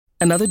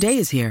Another day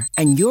is here,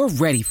 and you're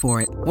ready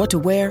for it. What to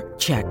wear?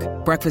 Check.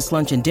 Breakfast,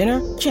 lunch, and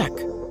dinner? Check.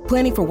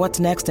 Planning for what's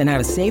next and how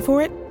to save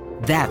for it?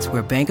 That's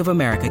where Bank of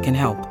America can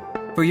help.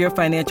 For your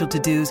financial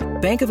to-dos,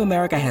 Bank of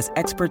America has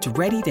experts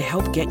ready to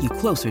help get you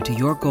closer to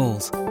your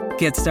goals.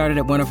 Get started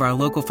at one of our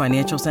local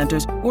financial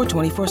centers or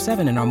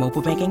 24/7 in our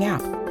mobile banking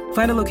app.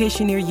 Find a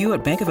location near you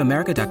at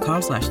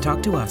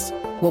bankofamerica.com/talktous.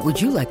 What would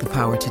you like the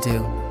power to do?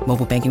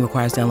 Mobile banking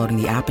requires downloading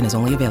the app and is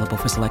only available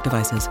for select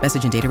devices.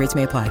 Message and data rates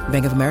may apply.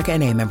 Bank of America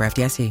N.A., member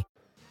FDIC.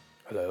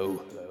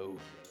 Hello.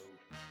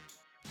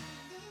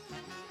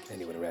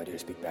 Anyone around here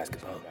speak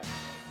basketball?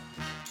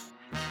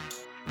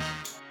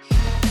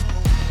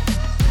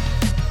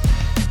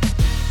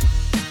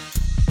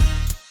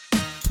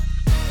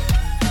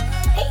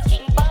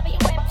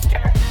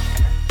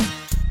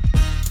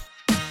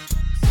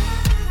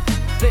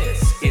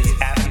 This is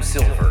Adam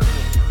Silver.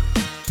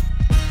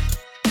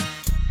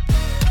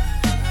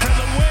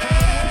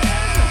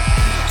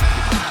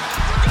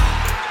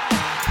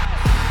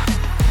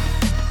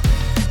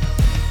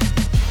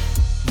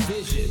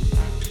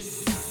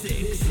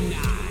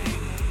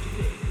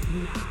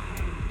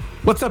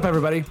 What's up,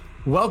 everybody?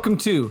 Welcome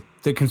to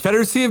the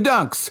Confederacy of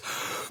Dunks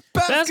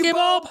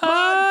Basketball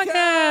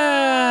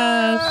Podcast.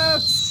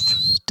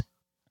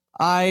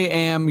 I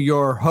am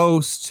your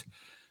host,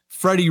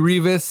 Freddie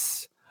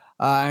Rivas,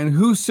 and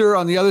Hooser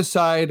on the other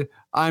side.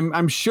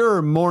 I'm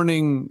sure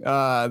mourning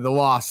the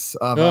loss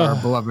of our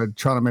beloved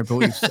Toronto Maple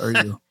Leafs. Are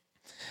you?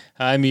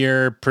 I'm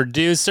your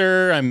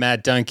producer. I'm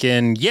Matt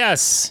Duncan.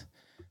 Yes,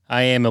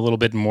 I am a little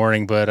bit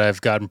mourning, but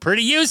I've gotten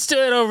pretty used to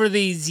it over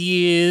these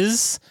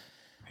years.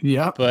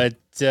 Yeah. But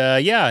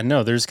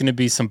there's going to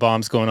be some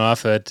bombs going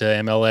off at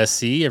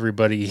MLSC.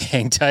 Everybody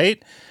hang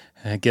tight,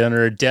 get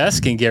under a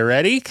desk and get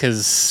ready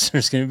because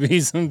there's going to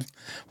be some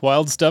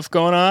wild stuff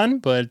going on.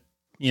 But,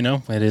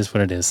 it is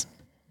what it is.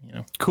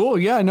 Cool.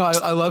 Yeah, no,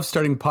 I love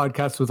starting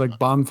podcasts with like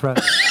bomb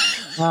threats.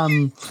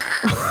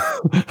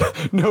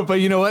 No, but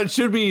you know what? It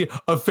should be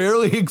a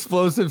fairly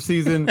explosive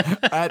season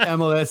at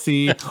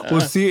MLSC.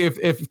 We'll see if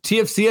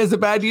TFC has a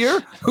bad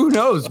year. Who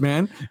knows,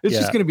 man? It's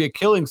just going to be a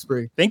killing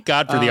spree. Thank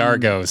God for the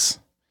Argos.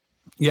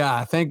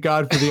 Yeah, thank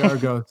God for the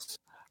Argos.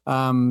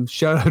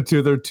 Shout out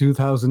to their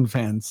 2,000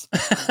 fans.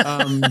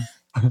 I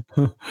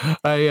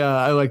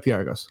like the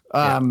Argos.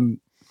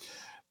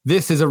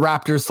 This is a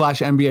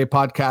Raptors/NBA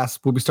podcast.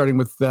 We'll be starting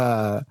with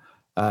the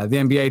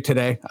NBA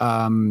today.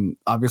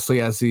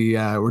 Obviously, as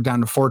we're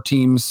down to 4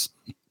 teams.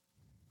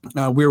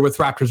 We're with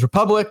Raptors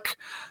Republic.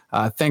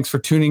 Thanks for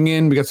tuning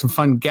in. We got some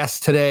fun guests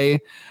today.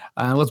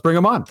 Let's bring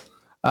them on.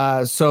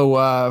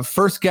 So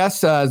first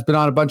guest has been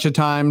on a bunch of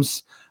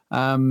times.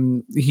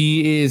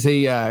 He is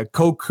a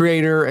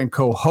co-creator and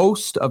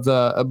co-host of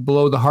the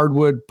Below the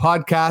Hardwood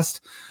podcast.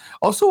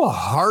 Also a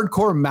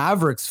hardcore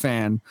Mavericks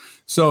fan.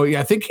 So yeah,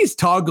 I think he's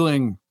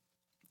toggling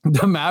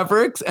the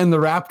Mavericks and the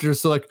Raptors.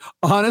 So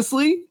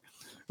honestly,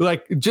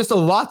 just a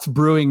lot's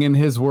brewing in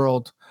his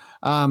world.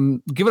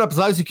 Give it up as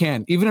loud as you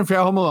can, even if you're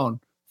at home alone,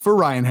 for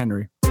Ryan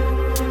Henry.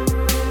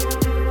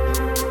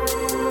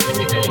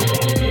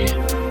 Hey.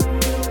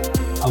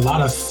 A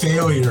lot of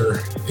failure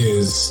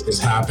is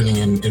happening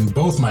in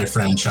both my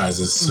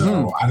franchises,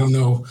 so I don't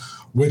know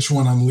which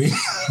one I'm leaning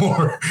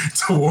more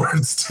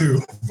towards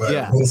too,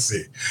 but we'll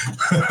see.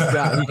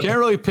 Yeah, you can't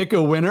really pick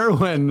a winner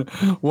when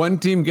one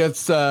team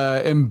gets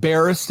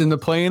embarrassed in the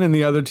play-in and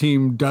the other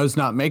team does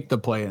not make the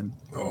play-in.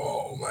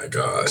 Oh my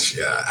gosh,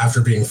 yeah.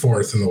 After being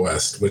 4th in the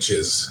West, which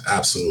is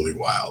absolutely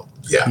wild.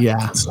 Yeah.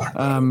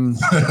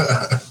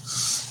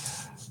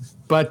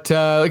 But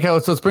okay,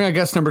 let's bring on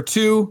guest number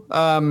 2.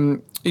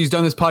 He's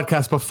done this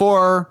podcast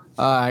before.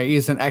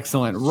 He's an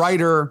excellent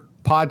writer,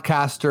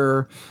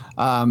 podcaster,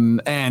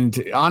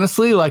 and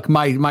honestly,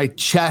 my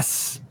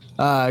chess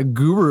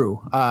guru.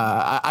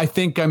 I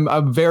think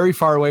I'm very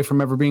far away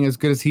from ever being as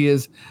good as he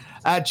is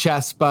at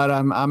chess, but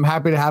I'm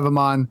happy to have him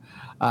on.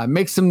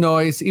 Make some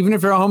noise, even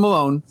if you're at home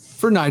alone,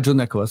 for Nigel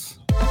Nicholas.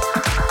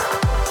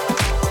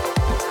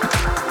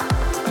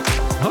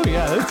 Oh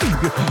yeah, this is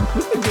good.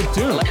 This is a good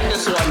tune. I like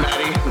this one,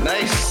 Matty.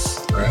 Nice.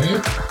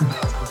 Right?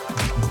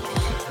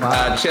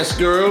 Chess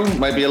guru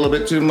might be a little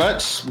bit too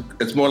much.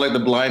 It's more like the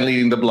blind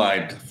leading the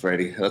blind,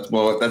 Freddie.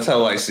 That's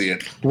how I see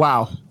it.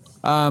 Wow.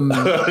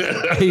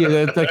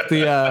 It's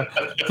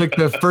like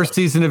the first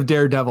season of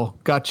Daredevil.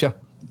 Gotcha.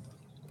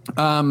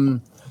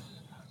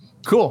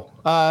 Cool.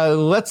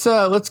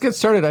 Let's get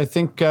started. I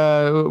think we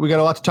got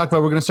a lot to talk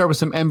about. We're going to start with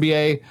some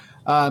NBA.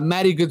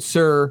 Matty, good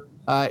sir,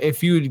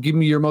 if you would give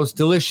me your most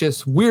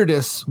delicious,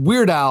 weirdest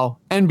Weird Al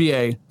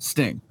NBA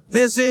sting.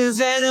 This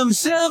is Adam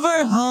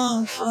Silver.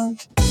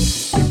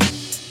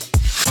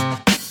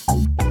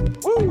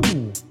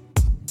 Woo!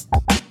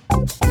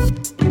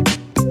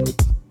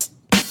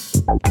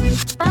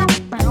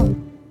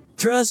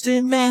 Trust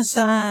in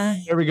Masai.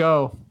 Here we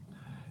go.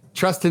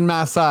 Trust in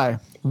Masai.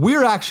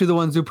 We're actually the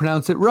ones who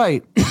pronounce it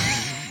right.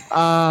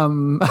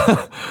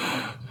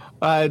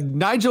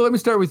 Nigel, let me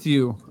start with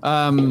you.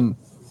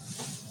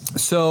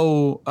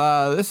 So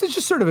this is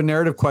just sort of a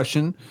narrative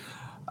question.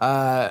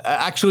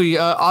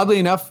 Oddly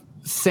enough,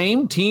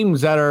 same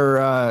teams that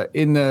are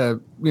in the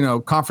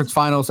conference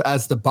finals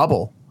as the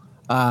bubble.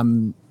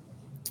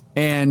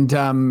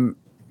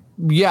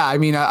 Yeah, I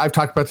mean, I've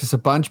talked about this a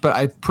bunch, but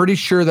I'm pretty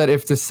sure that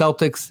if the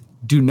Celtics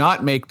do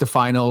not make the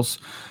finals,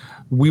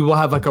 we will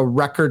have like a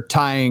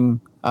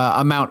record-tying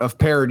amount of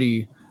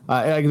parity.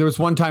 Like there was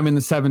one time in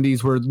the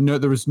 70s where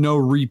there was no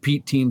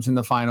repeat teams in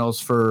the finals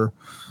for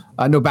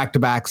no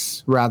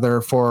back-to-backs rather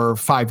for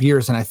 5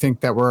 years, and I think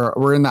that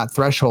we're in that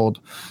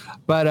threshold.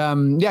 But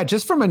yeah,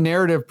 just from a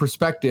narrative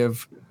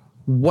perspective,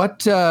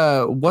 what's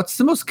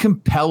the most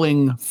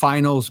compelling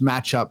finals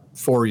matchup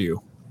for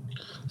you?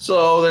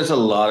 So there's a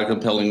lot of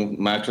compelling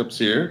matchups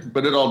here,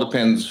 but it all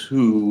depends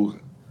who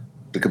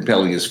the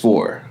compelling is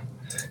for.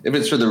 If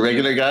it's for the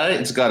regular guy,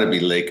 it's got to be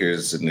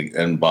Lakers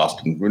and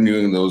Boston,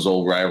 renewing those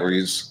old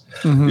rivalries,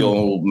 the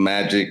old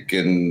Magic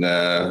and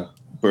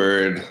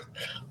Bird,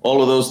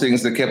 all of those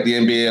things that kept the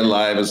NBA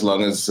alive as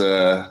long as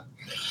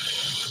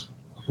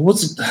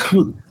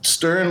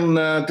Stern,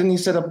 didn't he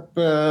set up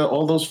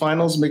all those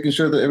finals, making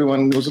sure that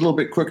everyone was a little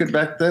bit crooked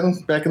back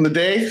in the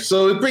day?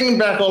 So bringing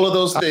back all of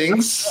those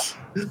things,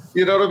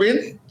 you know what I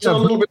mean? So a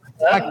little bit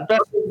back the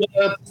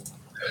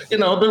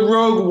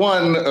Rogue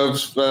One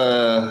of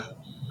the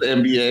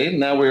NBA.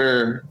 Now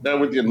we're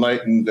the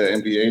enlightened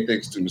NBA,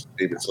 thanks to Mr.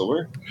 David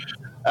Silver.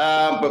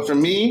 But for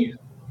me,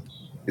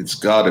 it's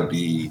got to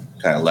be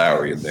Kyle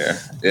Lowry in there.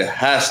 It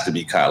has to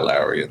be Kyle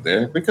Lowry in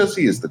there because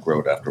he is the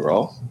GOAT after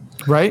all.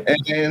 Right.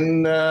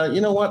 And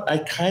you know what? I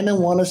kind of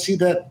want to see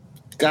that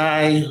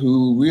guy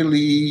who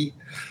really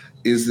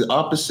is the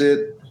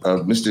opposite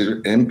of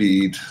Mr.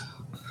 Embiid.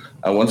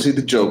 I want to see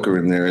the Joker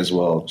in there as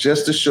well,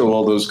 just to show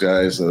all those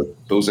guys that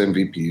those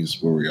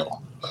MVPs were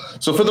real.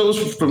 So for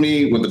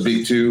me, with the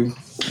big two,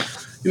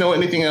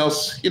 anything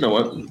else, you know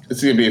what?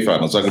 It's the NBA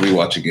Finals. I'm going to be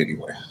watching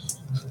anyway.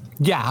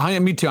 Yeah,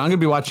 me too. I'm going to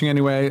be watching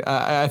anyway.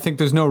 I think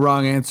there's no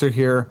wrong answer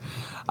here.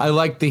 I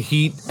like the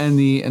Heat and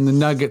the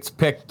Nuggets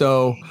pick,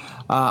 though.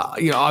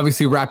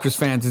 Obviously Raptors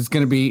fans, it's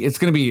going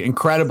to be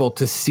incredible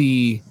to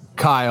see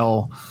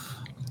Kyle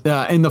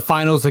in the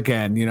finals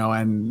again,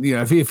 and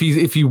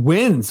if he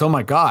wins, oh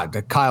my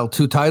God, Kyle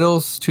 2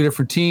 titles, 2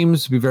 different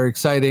teams, would be very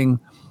exciting.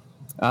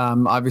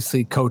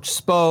 Obviously Coach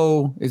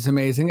Spo is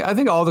amazing. I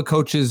think all the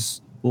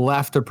coaches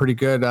left are pretty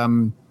good.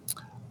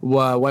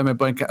 Why am I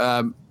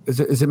blanking?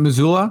 Is it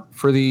Missoula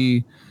for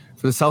the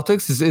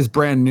Celtics is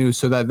brand new,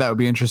 so that would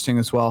be interesting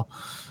as well.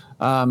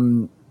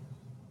 I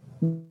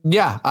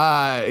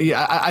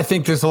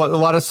think there's a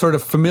lot of sort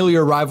of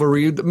familiar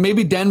rivalry.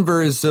 Maybe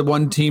Denver is the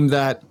one team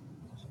that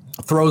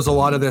throws a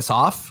lot of this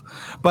off,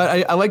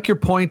 but I like your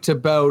point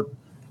about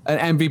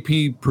an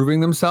MVP proving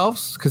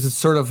themselves, because it's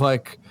sort of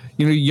like,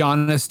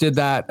 Giannis did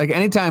that. Like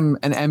anytime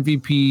an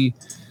MVP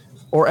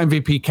or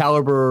MVP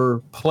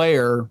caliber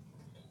player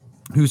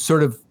who's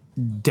sort of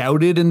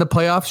doubted in the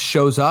playoffs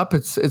shows up,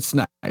 it's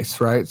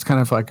nice, right? It's kind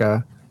of like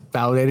a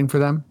validating for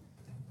them.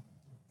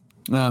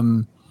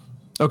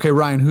 Okay,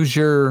 Ryan, who's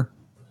your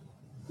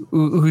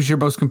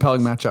most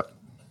compelling matchup?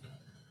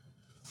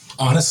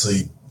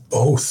 Honestly,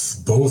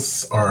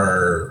 both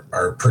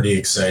are pretty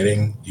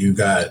exciting. You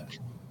got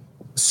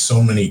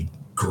so many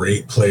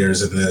great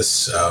players in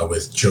this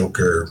with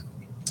Joker,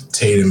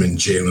 Tatum and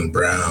Jaylen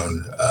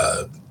Brown,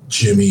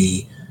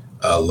 Jimmy,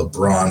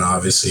 LeBron,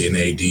 obviously, and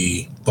AD.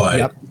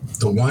 But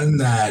the one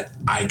that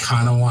I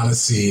kind of want to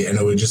see, and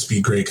it would just be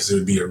great because it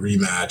would be a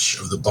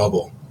rematch of the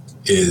bubble,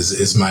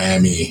 is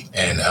Miami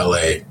and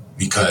LA.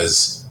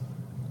 Because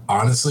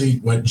honestly,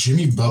 what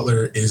Jimmy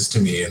Butler is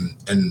to me,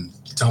 and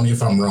tell me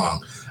if I'm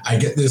wrong, I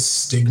get this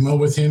stigma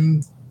with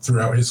him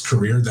throughout his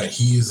career that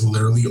he has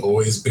literally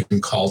always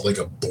been called like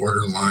a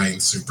borderline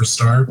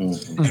superstar,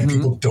 and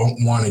people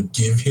don't want to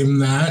give him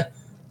that.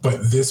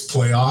 But this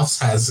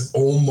playoffs has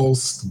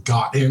almost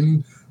got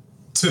him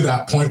to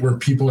that point where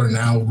people are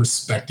now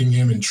respecting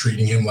him and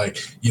treating him like,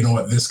 you know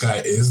what, this guy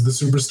is the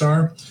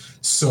superstar.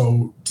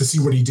 So to see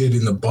what he did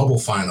in the bubble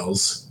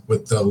finals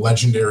with the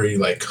legendary,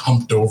 like,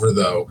 humped over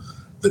the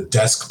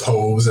desk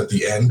pose at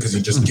the end, because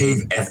he just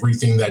gave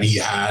everything that he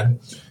had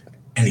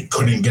and he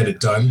couldn't get it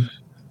done.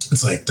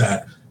 It's like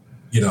that,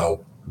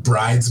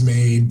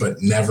 bridesmaid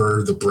but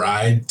never the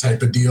bride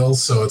type of deal.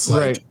 So it's like,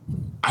 right.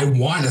 I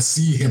want to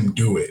see him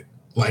do it.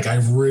 Like, I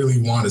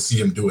really want to see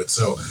him do it.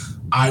 So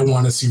I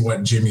want to see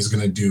what Jimmy's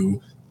going to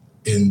do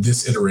in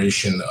this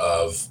iteration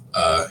of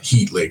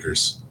Heat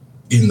Lakers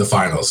in the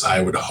finals.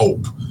 I would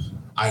hope.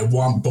 I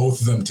want both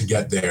of them to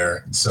get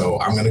there. So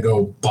I'm going to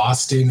go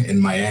Boston,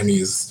 and Miami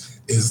is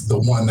the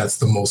one that's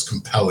the most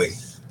compelling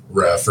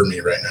for me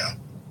right now.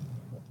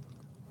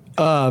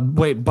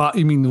 Wait,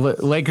 you mean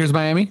Lakers,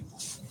 Miami?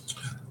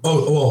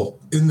 Oh, well,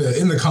 in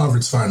the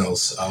conference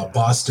finals,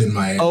 Boston,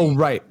 Miami. Oh,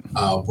 right.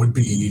 Would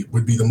be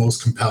the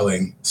most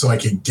compelling, so I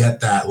could get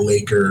that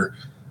Laker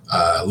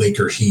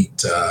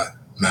Heat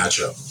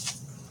matchup.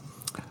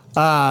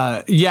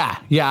 I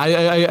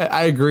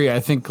agree. I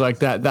think like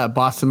that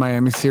Boston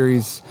Miami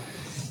series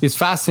is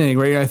fascinating,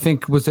 right? I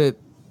think it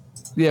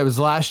was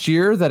last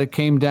year that it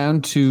came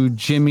down to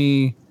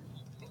Jimmy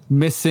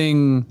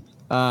missing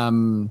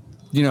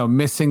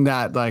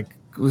that like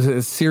was it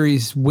a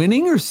series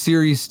winning or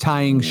series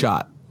tying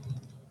shot?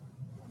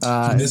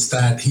 He missed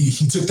that.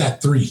 He took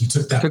that three. He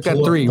took that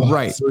three.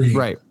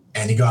 Right.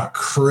 And he got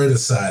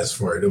criticized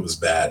for it. It was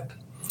bad.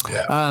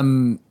 Yeah.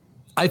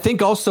 I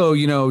think also,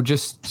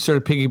 just sort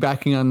of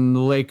piggybacking on the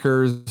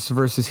Lakers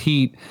versus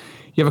Heat,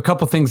 you have a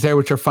couple things there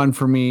which are fun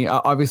for me.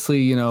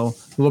 Obviously,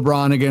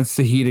 LeBron against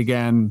the Heat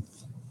again.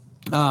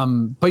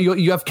 But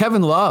you have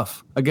Kevin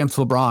Love against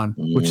LeBron,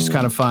 which is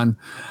kind of fun.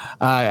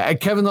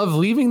 Kevin Love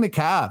leaving the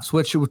Cavs,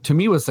 which to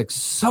me was like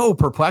so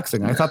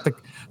perplexing. I thought the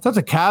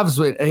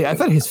Cavs, I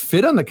thought his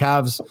fit on the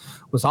Cavs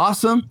was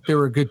awesome. They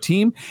were a good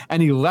team,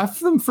 and he left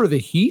them for the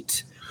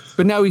Heat.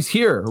 But now he's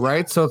here,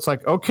 right? So it's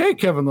like, okay,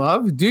 Kevin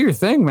Love, do your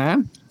thing,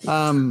 man.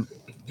 And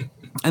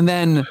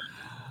then,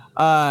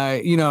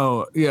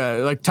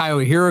 like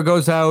Tyler Hero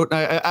goes out.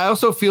 I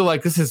also feel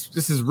like this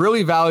is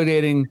really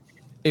validating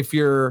if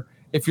you're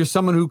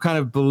someone who kind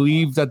of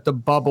believed that the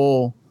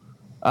bubble,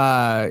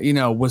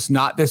 was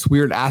not this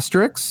weird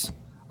asterisk.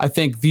 I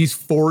think these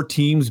 4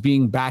 teams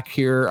being back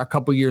here a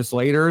couple years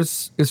later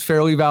is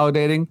fairly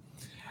validating.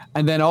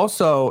 And then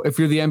also, if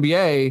you're the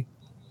NBA,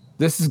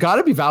 this has got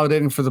to be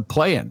validating for the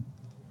play-in,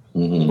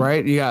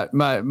 right? You got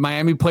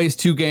Miami plays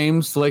 2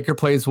 games, the Lakers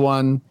plays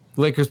 1,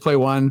 Lakers play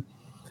 1,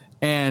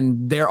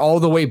 and they're all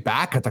the way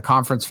back at the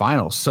conference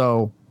finals.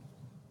 So,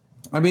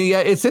 I mean, yeah,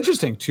 it's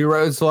interesting too,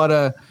 right? It's a lot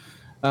of,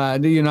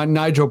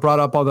 Nigel brought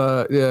up all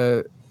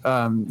the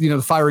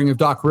firing of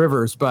Doc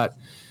Rivers, but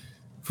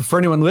for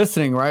anyone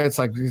listening, right, it's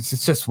like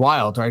it's just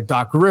wild, right?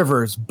 Doc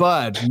Rivers,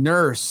 Bud,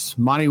 Nurse,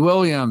 Monty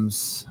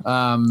Williams,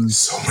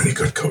 so many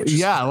good coaches.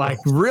 Yeah, like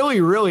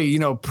really, really,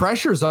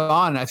 pressure's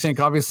on. I think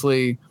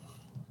obviously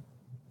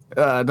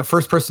the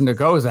first person to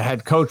go is a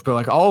head coach, but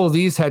like all of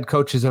these head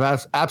coaches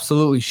have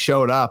absolutely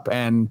showed up.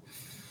 And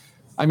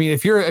I mean,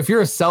 if you're a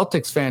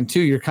Celtics fan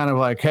too, you're kind of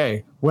like,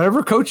 hey,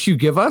 whatever coach you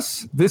give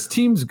us, this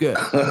team's good.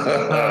 You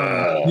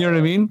know what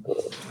I mean?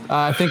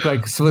 I think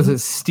was it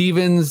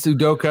Stevens,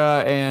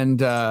 Udoka, and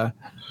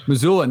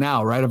Mazzulla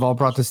now, right, have all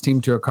brought this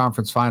team to a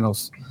conference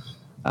finals.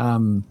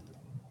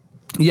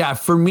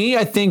 For me,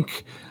 I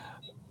think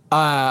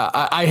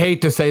I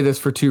hate to say this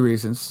for 2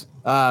 reasons,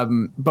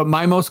 but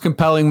my most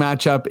compelling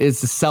matchup is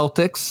the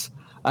Celtics.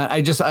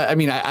 I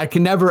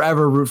can never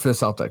ever root for the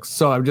Celtics,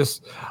 so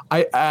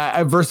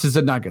I versus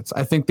the Nuggets.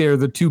 I think they're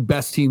the 2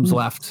 best teams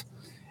left.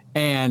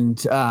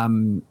 And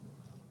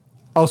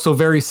also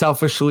very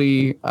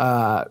selfishly,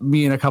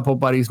 me and a couple of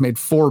buddies made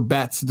 4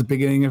 bets at the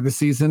beginning of the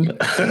season,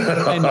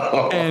 and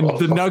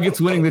the Nuggets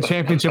winning the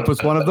championship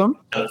was one of them.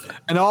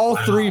 And all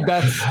 3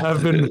 bets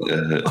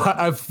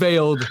have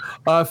failed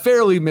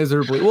fairly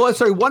miserably. Well,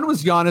 sorry, one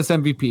was Giannis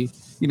MVP.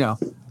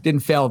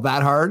 Didn't fail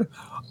that hard.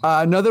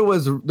 Another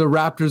was the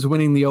Raptors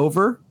winning the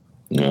over.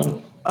 Yeah.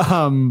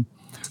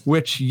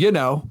 Which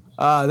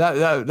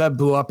that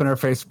blew up in our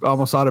face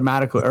almost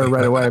automatically or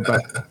right away.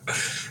 But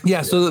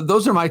yeah, so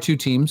those are my 2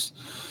 teams.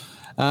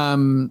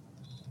 I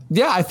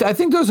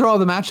think those are all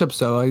the matchups.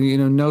 So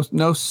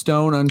no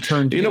stone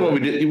unturned. You know what we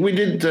did? We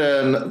did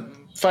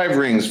 5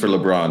 rings for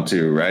LeBron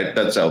too, right?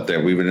 That's out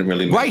there. We didn't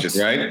really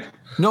mention, right?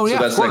 No, so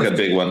that's like a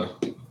big one.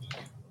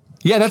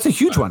 Yeah, that's a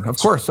huge one, of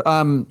course.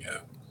 And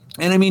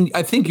I mean,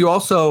 I think you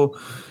also.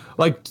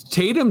 Like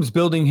Tatum's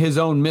building his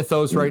own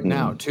mythos right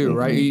now too,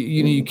 right?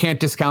 You can't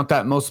discount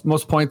that.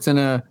 Most points in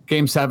a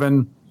game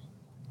 7.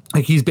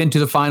 Like he's been to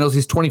the finals.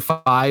 He's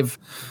 25.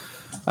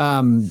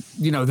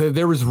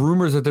 There was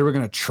rumors that they were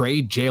going to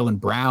trade Jaylen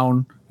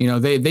Brown.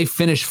 They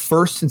finished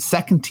first and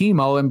second team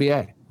All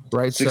NBA,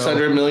 right?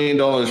 $600 million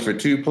for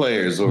 2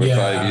 players over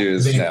 5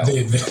 years now.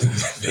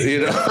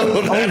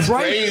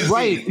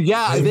 Right.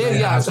 Yeah, they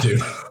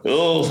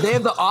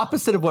have the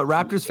opposite of what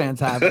Raptors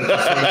fans have.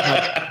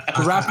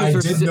 The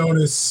Raptors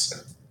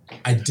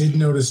I did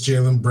notice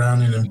Jaylen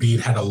Brown and Embiid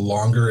had a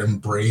longer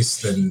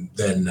embrace than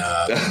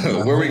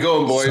where are we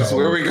going, boys? So,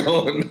 where are we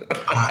going?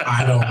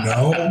 I don't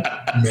know.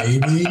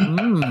 Maybe.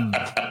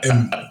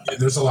 And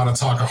there's a lot of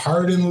talk of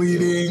Harden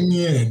leading,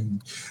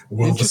 and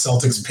will the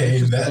Celtics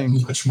pay that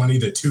much money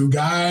to 2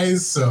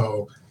 guys?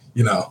 So,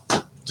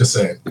 just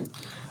saying.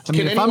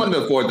 Can anyone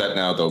afford that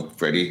now, though,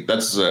 Freddie?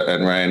 That's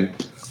and Ryan.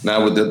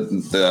 Now with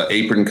the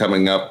apron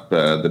coming up,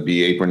 the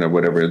B apron or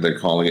whatever they're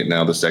calling it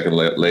now, the second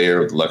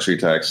layer of the luxury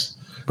tax,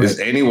 is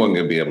anyone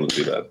going to be able to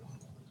do that?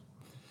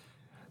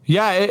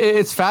 Yeah,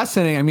 it's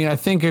fascinating. I mean, I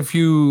think if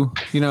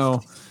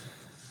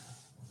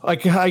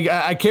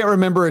I can't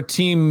remember a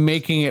team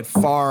making it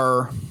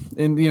far,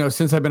 and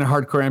since I've been a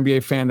hardcore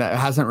NBA fan, that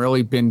hasn't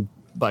really been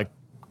like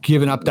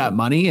giving up that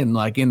money and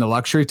like in the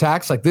luxury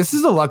tax. Like this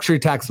is a luxury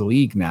tax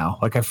league now.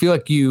 Like I feel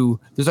like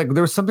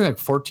there was something like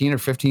 14 or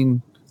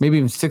 15. Maybe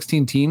even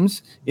 16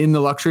 teams in the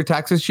luxury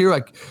tax this year.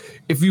 Like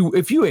if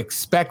you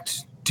expect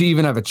to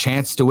even have a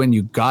chance to win,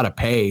 you got to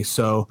pay.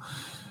 So,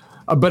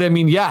 but I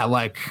mean, yeah,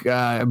 like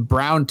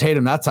Brown,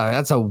 Tatum, that's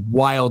a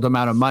wild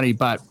amount of money.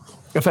 But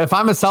if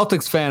I'm a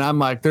Celtics fan, I'm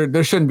like,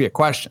 there shouldn't be a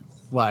question.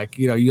 Like,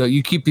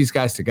 you keep these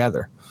guys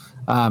together.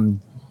 Okay,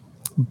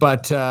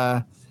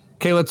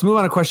 let's move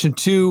on to question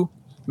 2.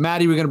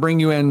 Maddie, we're going to bring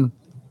you in.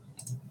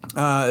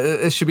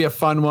 It should be a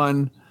fun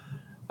one.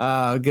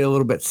 get a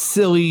little bit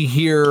silly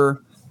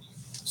here.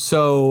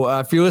 So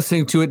if you're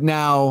listening to it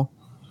now,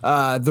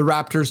 the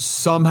Raptors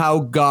somehow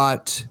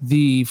got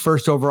the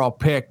first overall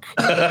pick,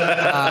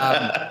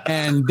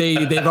 and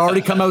they've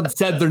already come out and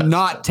said they're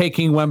not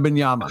taking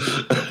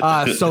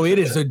Wembanyama. So it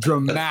is a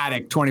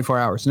dramatic 24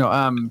 hours.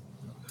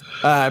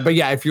 But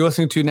yeah, if you're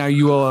listening to it now,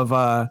 you will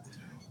have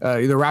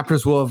the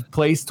Raptors will have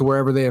placed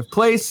wherever they have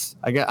placed.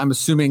 I'm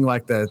assuming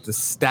like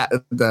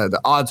the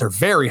odds are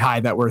very high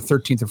that we're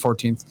 13th or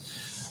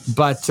 14th.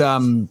 But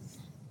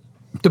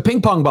the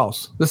ping pong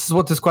balls. This is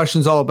what this question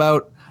is all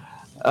about.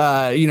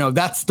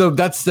 That's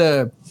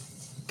the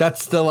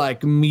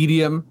like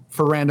medium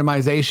for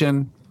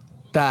randomization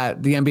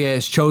that the NBA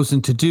has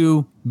chosen to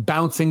do,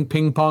 bouncing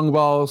ping pong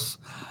balls.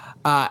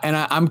 And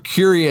I'm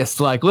curious,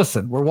 like,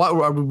 listen, we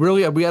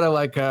had a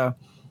like,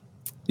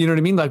 you know what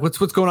I mean? Like, what's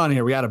going on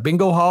here? We had a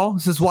bingo hall.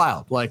 This is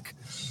wild. Like,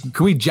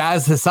 can we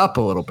jazz this up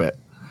a little bit?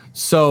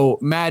 So,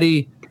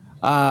 Maddie,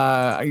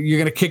 you're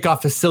going to kick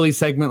off the silly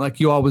segment like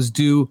you always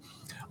do.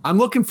 I'm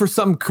looking for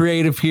something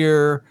creative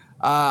here.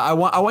 I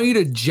want you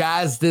to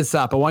jazz this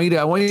up. I want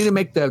you to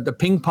make the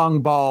ping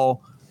pong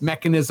ball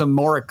mechanism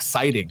more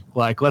exciting.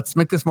 Like, let's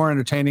make this more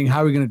entertaining.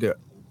 How are we going to do it?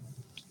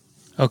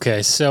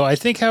 Okay, so I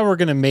think how we're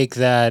going to make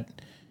that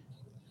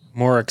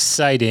more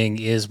exciting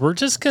is we're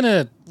just going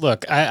to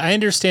look. I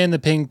understand the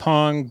ping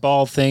pong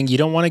ball thing. You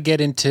don't want to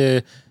get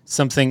into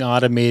something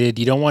automated.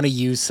 You don't want to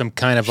use some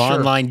kind of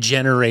online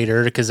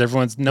generator because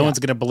no one's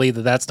going to believe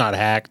that that's not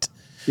hacked.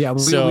 Yeah,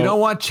 we don't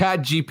want Chat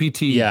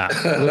GPT. Yeah.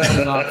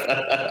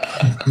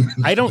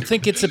 I don't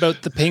think it's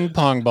about the ping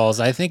pong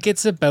balls. I think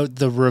it's about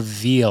the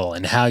reveal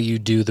and how you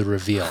do the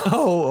reveal.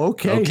 Oh,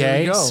 okay.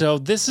 Okay. So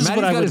this is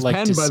what I would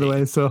like to see. By the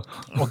way, so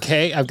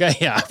okay, I've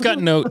got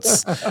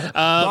notes.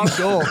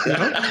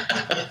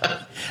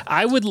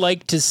 I would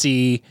like to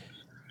see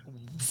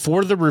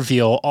for the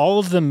reveal all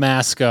of the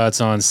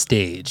mascots on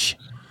stage.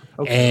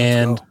 Okay,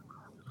 and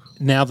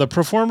now the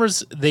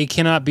performers, they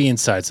cannot be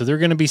inside, so they're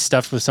going to be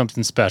stuffed with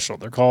something special.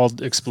 They're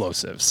called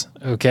explosives.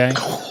 Okay,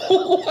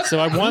 so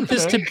I want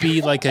this to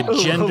be like a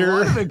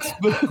gender,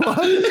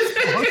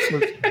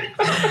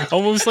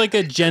 almost like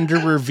a gender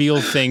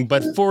reveal thing,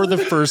 but for the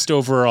first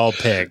overall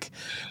pick.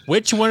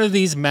 Which one of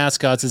these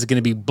mascots is going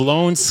to be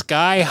blown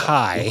sky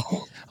high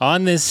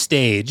on this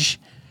stage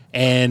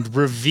and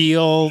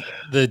reveal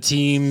the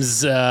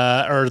team's,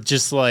 or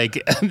just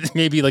like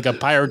maybe like a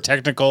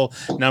pyrotechnical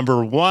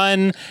number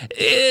one?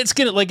 It's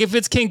gonna, like, if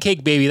it's King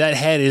Cake Baby, that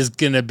head is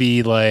gonna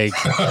be like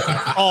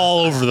all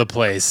over the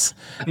place.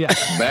 Yeah,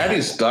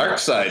 Maddie's dark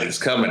side is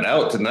coming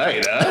out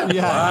tonight, huh?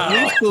 Yeah,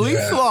 wow.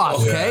 Leafs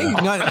lost. Okay,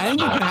 anything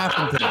can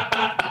happen today.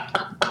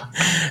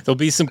 There'll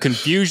be some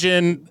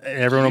confusion.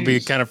 Everyone will be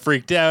kind of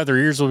freaked out. Their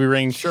ears will be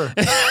ringing. Sure.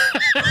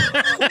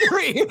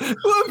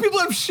 People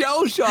have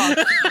shell shock.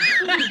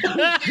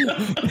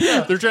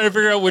 They're trying to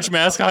figure out which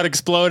mascot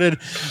exploded.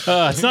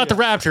 It's not the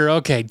Raptor.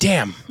 Okay,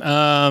 damn.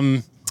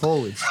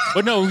 Holy.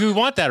 But no, we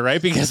want that,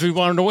 right? Because we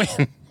want him to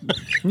win.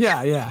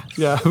 Yeah.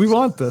 We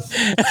want this.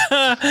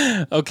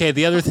 Okay,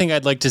 the other thing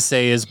I'd like to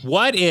say is,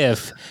 what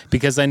if,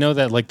 because I know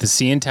that like the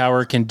CN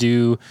Tower can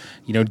do,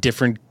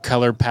 different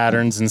color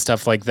patterns and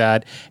stuff like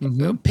that.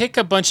 Mm-hmm. Pick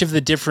a bunch of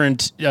the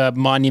different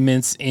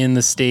monuments in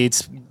the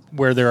States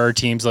where there are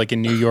teams, like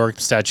in New York,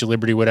 Statue of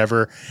Liberty,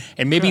 whatever,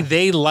 and maybe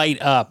they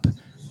light up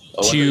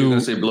to... You're going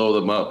to say blow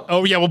them up.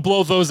 Oh, yeah, we'll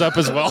blow those up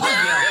as well.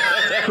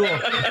 Cool.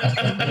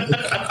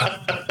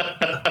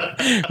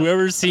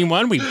 Whoever's seen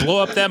one, we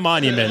blow up that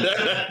monument.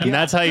 And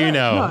that's how you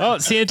know. Oh,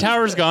 CN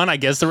Tower's gone. I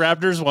guess the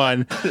Raptors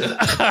won.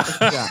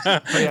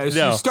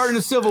 You're starting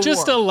a civil war.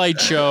 Just a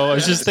light show. I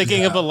was just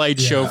thinking of a light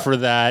show for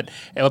that.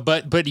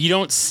 But you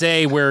don't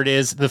say where it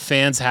is. The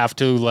fans have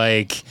to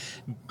like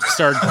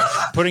start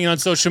putting it on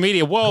social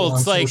media. Whoa,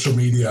 it's like social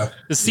media.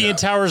 The CN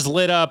Tower's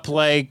lit up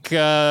like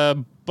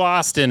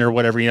Boston or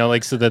whatever,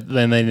 so that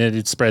then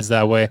it spreads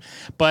that way.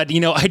 But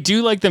I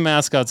do like the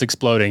mascots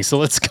exploding, so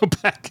let's go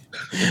back.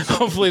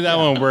 Hopefully that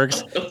one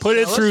works. Put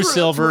it through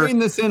silver. Let's rein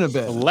this in a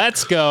bit.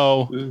 Let's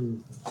go.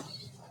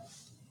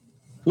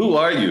 Who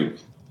are you,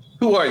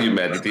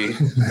 Matty D?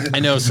 I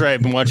know, it's right.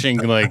 I've been watching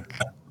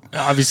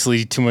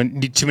obviously too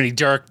many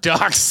dark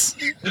docs.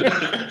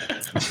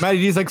 Matty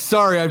D's like,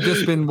 sorry, I've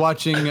just been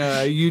watching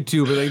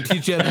YouTube and they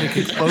teach you how to make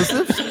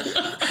explosives.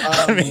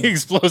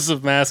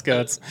 Explosive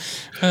mascots.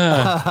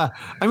 I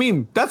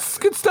mean, that's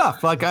good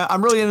stuff. Like,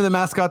 I'm really into the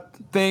mascot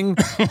thing.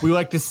 We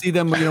like to see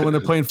them, when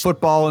they're playing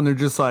football and they're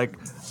just like,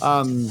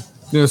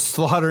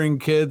 slaughtering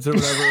kids or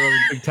whatever,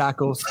 big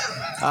tackles.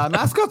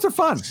 Mascots are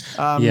fun.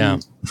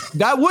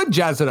 That would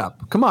jazz it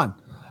up. Come on.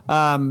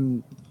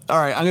 All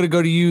right, I'm going to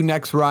go to you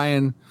next,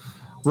 Ryan.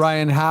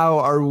 Ryan, how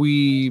are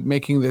we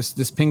making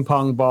this ping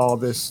pong ball,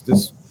 this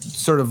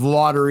sort of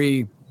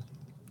lottery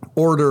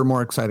order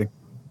more exciting?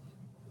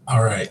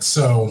 All right,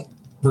 so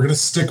we're going to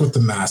stick with the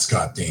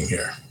mascot theme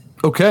here.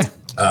 Okay.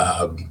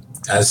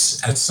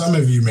 As some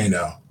of you may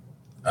know,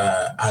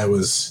 I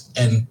was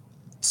and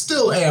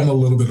still am a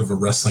little bit of a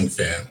wrestling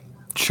fan.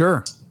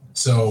 Sure.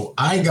 So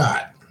I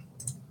got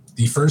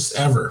the first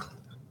ever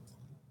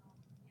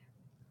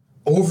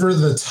over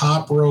the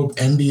top rope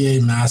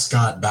NBA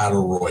mascot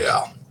battle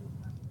royale.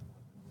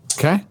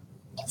 Okay.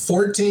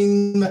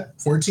 14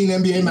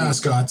 NBA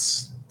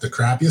mascots, the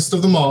crappiest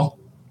of them all,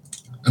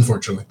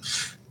 unfortunately,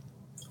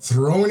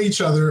 throwing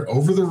each other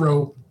over the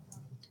rope.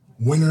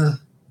 Winner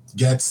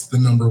gets the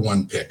number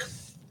 1 pick.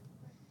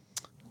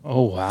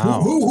 Oh,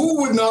 wow.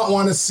 Who would not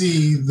want to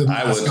see the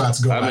mascots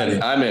go at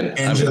it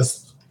and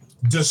just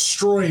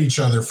destroy each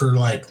other for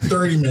like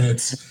 30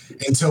 minutes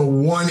until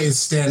one is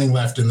standing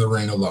left in the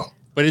ring alone?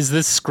 But is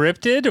this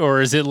scripted,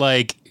 or is it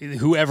like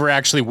whoever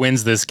actually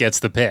wins this gets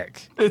the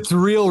pick? It's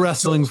real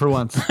wrestling for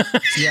once.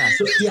 Yeah.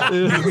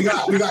 We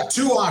got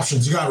 2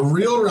 options. You got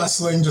real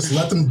wrestling, just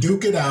let them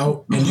duke it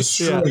out and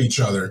destroy each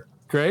other.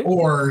 Great.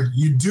 Or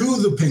you do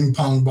the ping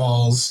pong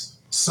balls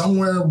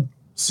somewhere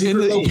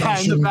secret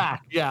location. In the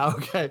back. Yeah,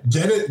 okay.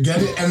 Get it,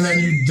 and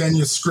then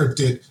you script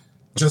it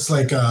just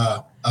like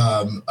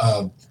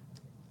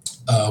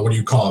what do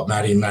you call it?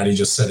 Maddie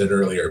just said it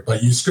earlier,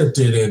 but you script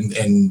it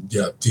and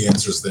the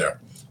answer's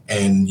there.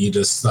 And you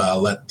just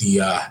let the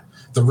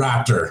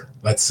Raptor,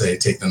 let's say,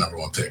 take the number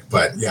 1 pick.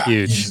 But yeah,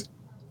 huge.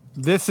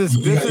 You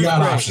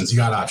got options. You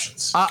got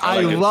options.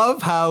 I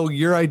love how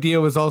your idea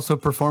was also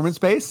performance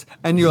based,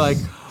 and you're like,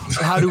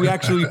 how do we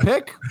actually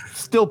pick?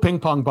 Still ping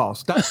pong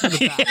balls. That's in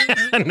the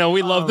back. No,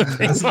 we love the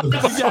ping pong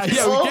balls. Yeah, we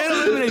can't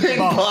eliminate ping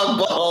the pong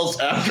balls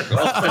after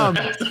all.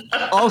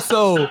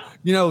 Also,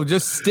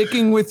 just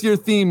sticking with your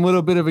theme,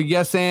 little bit of a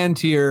yes and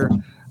here.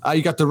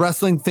 You got the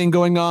wrestling thing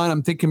going on.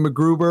 I'm thinking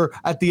MacGruber.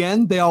 At the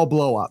end, they all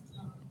blow up.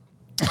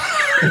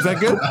 Is that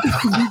good?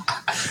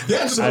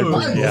 Yeah, just Get them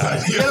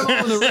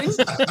on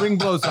the ring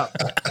blows up.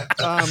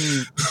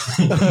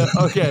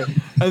 Okay,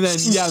 and then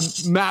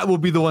Matt will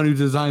be the one who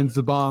designs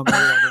the bomb.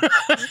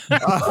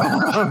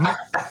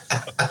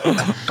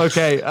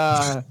 Okay,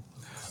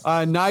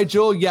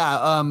 Nigel.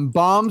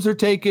 Bombs are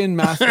taken,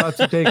 mascots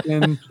are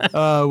taken.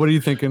 What are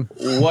you thinking?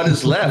 What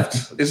is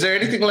left? Is there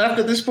anything left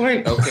at this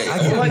point? Okay,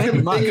 all I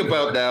can think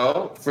about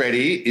now,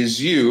 Freddie,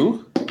 is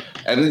you,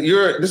 and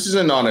this is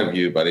an honor of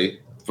you, buddy.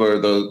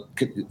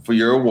 For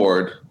your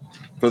award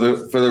for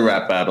the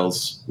rap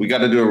battles. We got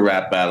to do a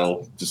rap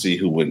battle to see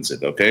who wins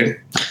it, okay?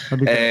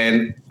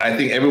 And I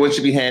think everyone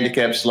should be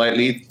handicapped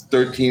slightly.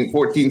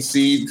 14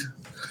 seed,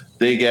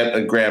 they get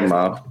a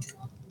grandma,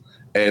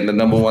 and the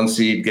number 1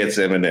 seed gets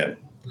Eminem.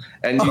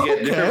 And you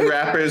get different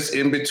rappers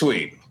in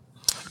between.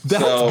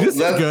 This is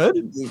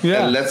good.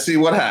 Yeah. And let's see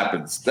what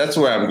happens. That's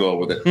where I'm going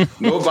with it.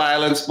 No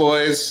violence,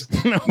 boys.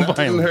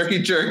 Nothing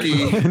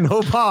herky-jerky.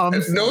 No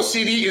bombs. No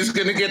CD is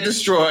going to get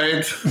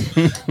destroyed.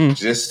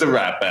 Just a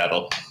rap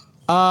battle.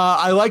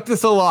 I like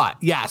this a lot.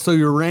 Yeah, so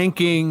you're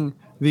ranking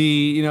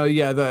the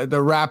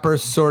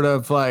rappers sort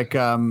of like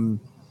 1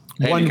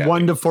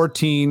 to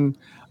 14.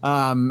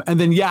 And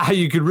then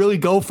you could really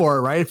go for it,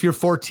 right? If you're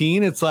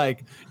 14, it's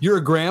like you're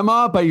a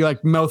grandma, but you're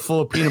like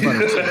mouthful of peanut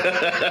butter.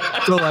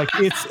 So like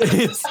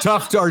it's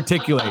tough to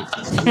articulate.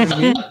 You know what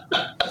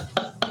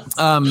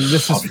I mean?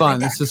 This is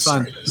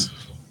fun.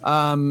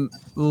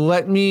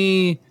 Let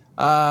me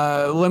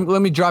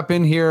drop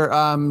in here.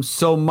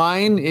 So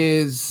mine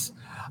is,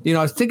 I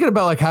was thinking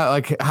about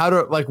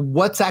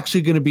what's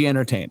actually going to be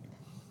entertaining,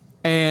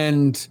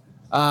 and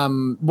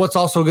what's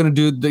also going to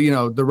do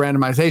the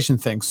randomization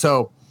thing.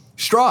 So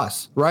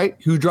straws, right?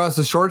 Who draws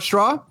the short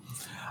straw?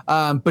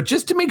 But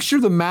just to make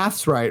sure the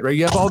math's right?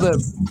 You have all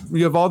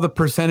the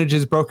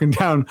percentages broken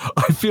down.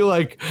 I feel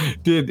like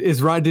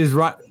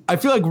I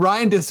feel like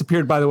Ryan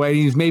disappeared, by the way.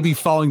 He's maybe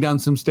falling down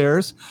some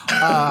stairs.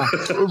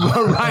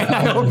 Ryan,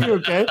 I hope you're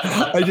okay.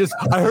 I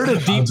heard a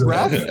deep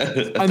breath,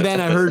 and then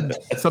I heard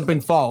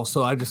something fall.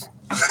 So he's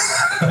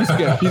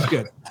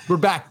good. We're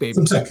back, baby.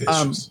 Some tech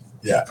issues.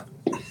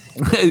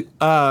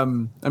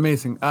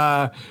 Amazing.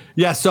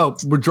 So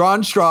we're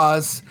drawing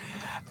straws,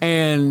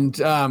 and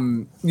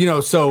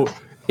so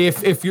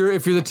if you're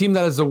the team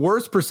that has the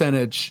worst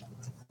percentage,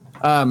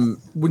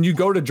 when you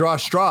go to draw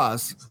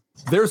straws,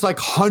 there's like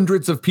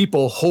hundreds of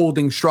people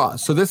holding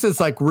straws. So this is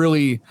like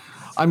really,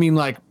 I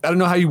don't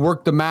know how you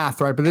work the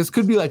math, right? But this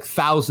could be like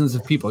thousands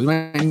of people. You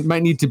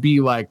might need to be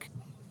like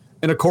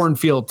in a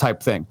cornfield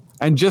type thing.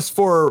 And just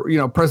for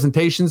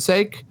presentation's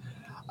sake,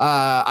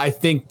 I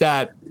think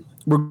that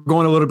we're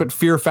going a little bit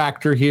fear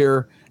factor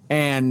here.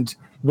 And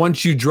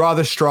once you draw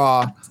the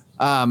straw,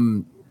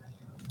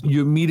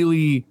 you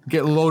immediately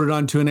get loaded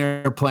onto an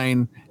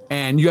airplane,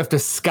 and you have to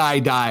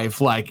skydive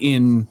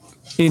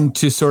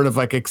into sort of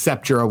like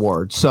accept your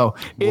award. So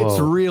it's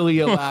really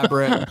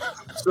elaborate.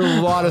 There's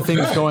a lot of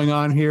things going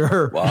on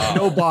here. Wow.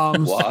 No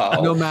bombs,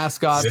 no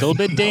mascots. Still a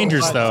bit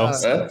dangerous, though.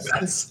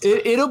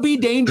 It'll be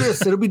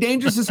dangerous. It'll be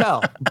dangerous as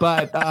hell.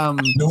 But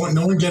no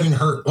one getting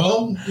hurt.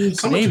 Well,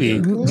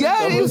 maybe.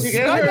 Yeah,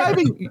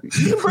 skydiving.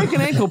 You can break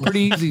an ankle pretty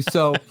easy.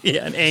 So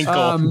an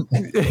ankle.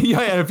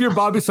 If you're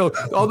Bobby, so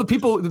all the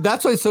people.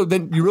 That's why. So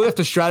then you really have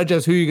to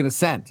strategize who you're going to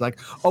send. Like,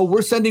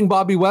 we're sending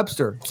Bobby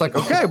Webster. It's like,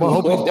 okay, well,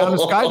 hope he's down to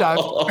skydive.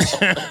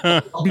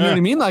 You know what I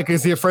mean? Like,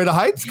 is he afraid of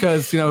heights?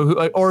 Because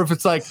or if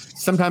it's like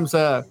sometimes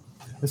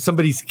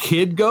somebody's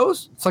kid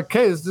goes, it's like,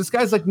 okay, this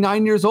guy's like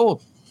 9 years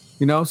old.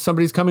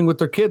 Somebody's coming with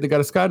their kid. They got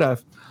to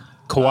skydive.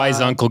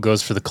 Kawhi's uncle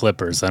goes for the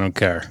Clippers. I don't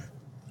care.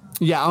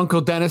 Yeah, Uncle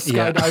Dennis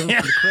skydiving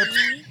for the Clips.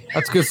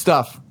 That's good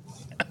stuff.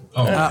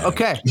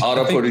 Okay.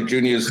 Otto Porter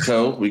Jr.'s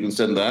toe. We can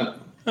send that.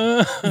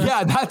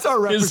 Yeah, that's our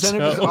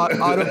representative.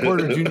 Otto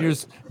Porter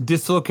Jr.'s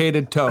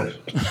dislocated toe.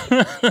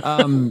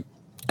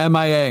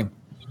 MIA.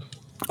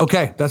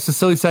 Okay, that's the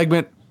silly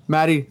segment.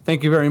 Maddie,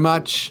 thank you very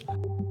much.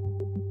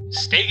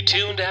 Stay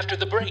tuned after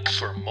the break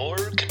for more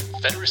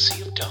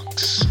Confederacy of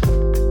Dunks.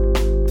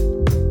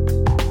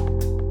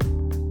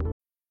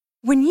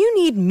 When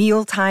you need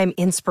mealtime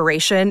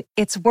inspiration,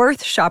 it's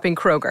worth shopping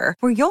Kroger,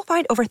 where you'll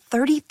find over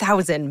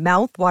 30,000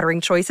 mouth-watering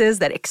choices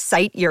that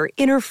excite your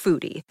inner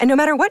foodie. And no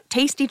matter what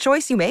tasty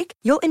choice you make,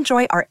 you'll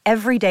enjoy our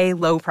everyday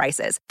low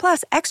prices,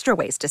 plus extra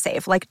ways to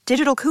save, like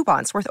digital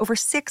coupons worth over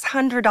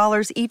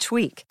 $600 each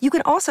week. You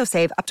can also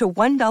save up to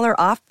 $1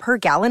 off per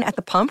gallon at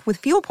the pump with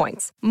fuel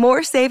points.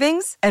 More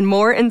savings and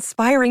more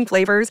inspiring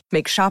flavors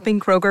make shopping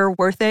Kroger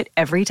worth it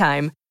every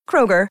time.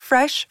 Kroger,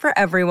 fresh for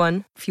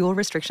everyone. Fuel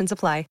restrictions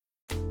apply.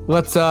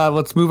 Let's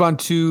move on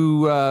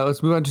to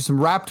some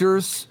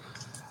Raptors,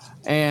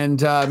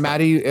 and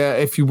Maddie,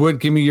 if you would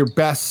give me your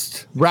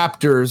best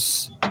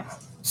Raptors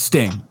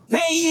sting.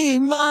 Hey,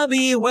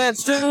 Bobby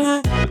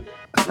Webster.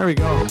 There we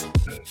go.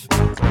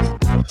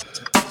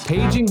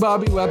 Paging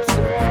Bobby Webster.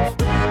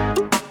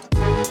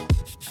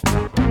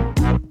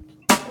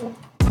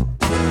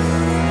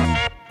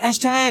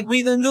 Hashtag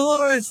We the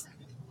North.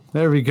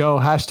 There we go.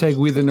 Hashtag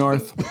We the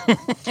North.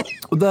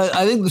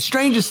 I think the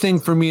strangest thing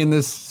for me in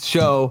this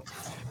show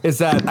is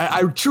that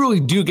I truly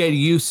do get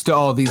used to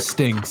all these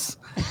stings.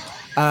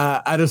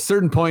 At a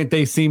certain point,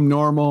 they seem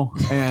normal,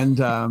 and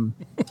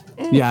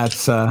yeah,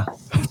 it's a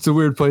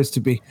weird place to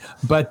be.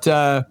 But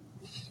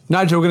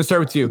Nigel, we're going to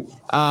start with you.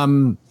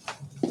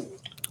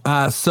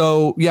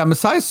 So yeah,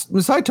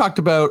 Masai talked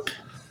about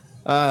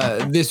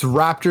this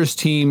Raptors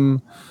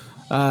team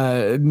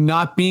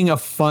not being a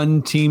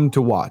fun team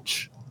to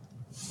watch.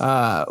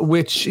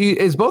 Which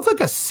is both like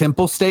a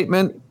simple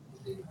statement,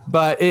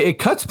 but it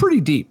cuts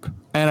pretty deep.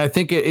 And I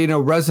think it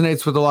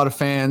resonates with a lot of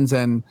fans,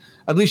 and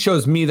at least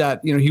shows me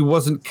that he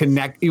wasn't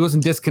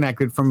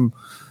disconnected from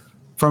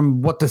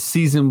what the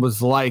season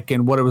was like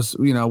and what it was,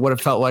 what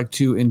it felt like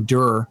to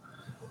endure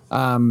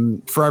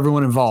for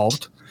everyone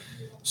involved.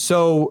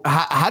 So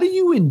how do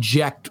you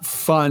inject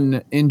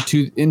fun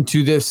into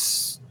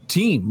this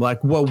team?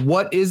 Like,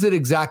 what is it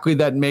exactly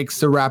that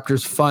makes the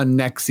Raptors fun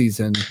next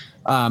season?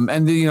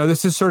 And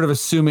this is sort of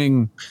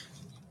assuming.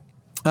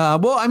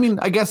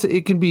 I guess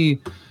it can be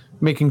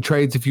making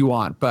trades if you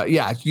want, but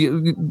yeah.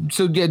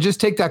 Just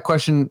take that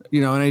question,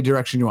 in any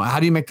direction you want. How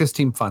do you make this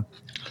team fun?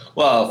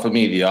 Well, for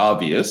me, the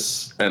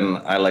obvious, and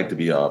I like to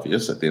be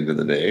obvious at the end of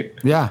the day.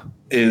 Yeah,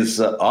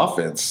 is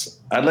offense.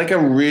 I'd like a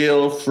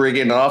real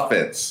friggin'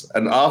 offense,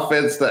 an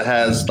offense that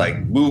has like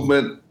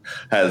movement,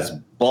 has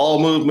ball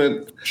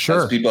movement,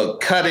 sure, has people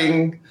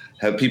cutting.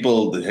 Have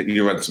people,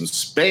 you run some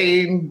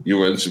Spain,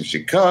 you run some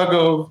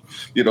Chicago,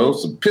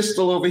 some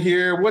pistol over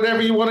here,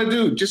 whatever you want to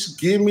do. Just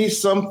give me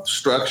some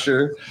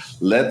structure.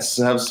 Let's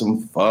have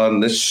some fun.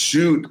 Let's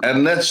shoot.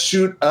 And let's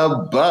shoot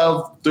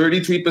above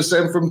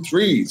 33% from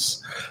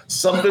threes.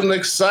 Something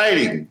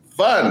exciting,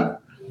 fun.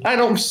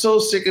 I'm so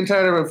sick and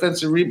tired of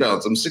offensive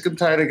rebounds. I'm sick and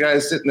tired of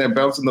guys sitting there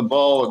bouncing the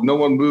ball with no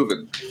one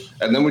moving.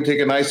 And then we take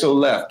an ISO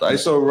left,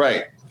 ISO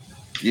right.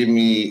 Give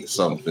me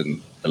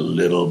something a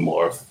little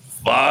more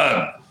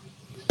fun.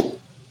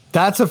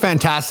 That's a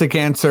fantastic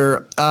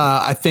answer.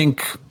 I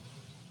think,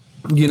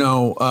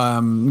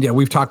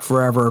 we've talked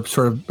forever,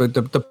 sort of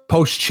the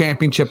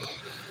post-championship,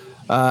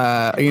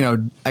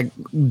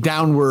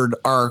 downward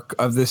arc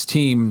of this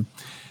team.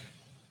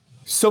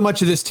 So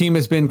much of this team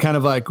has been kind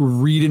of like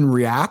read and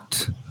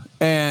react.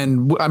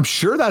 And I'm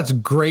sure that's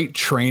great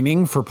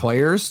training for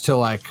players to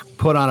like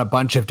put on a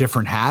bunch of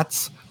different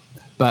hats.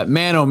 But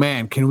man, oh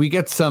man, can we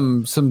get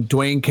some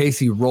Dwayne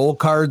Casey roll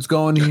cards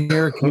going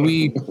here? Can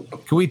we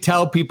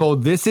tell people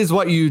this is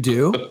what you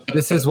do?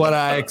 This is what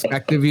I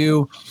expect of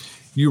you.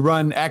 You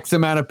run X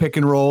amount of pick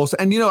and rolls.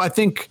 And I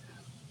think,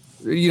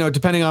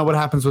 depending on what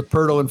happens with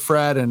Pirtle and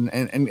Fred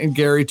and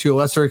Gary to a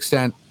lesser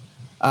extent,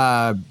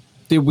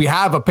 we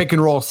have a pick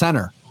and roll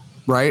center,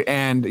 right?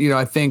 And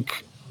I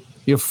think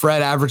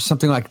Fred averaged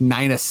something like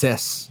 9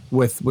 assists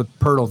with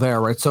Pirtle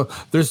there, right? So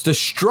there's the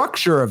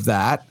structure of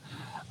that.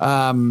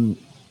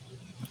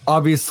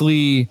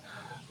 Obviously,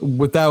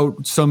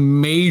 without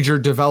some major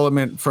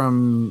development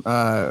from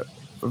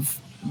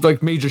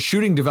major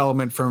shooting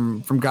development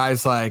from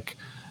guys like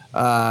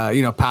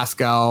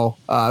Pascal,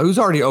 who's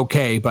already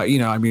okay, but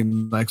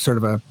sort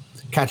of a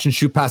catch and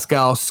shoot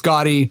Pascal,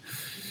 Scotty,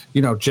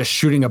 just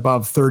shooting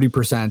above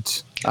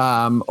 30%.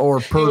 Or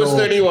Pirtle. He was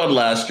 31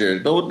 last year.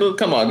 Don't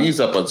come on, he's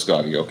up on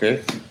Scotty,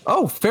 okay?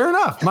 Oh, fair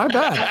enough. My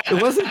bad.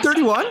 It wasn't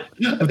 31.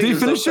 Did he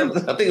finish it?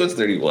 I think it was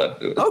 31.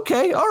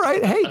 Okay, all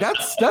right. Hey,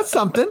 that's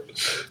something.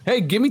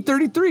 Hey, give me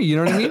 33. You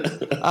know what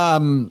I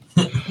mean?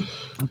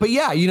 But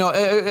yeah,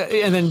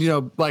 and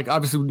then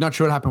obviously not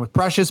sure what happened with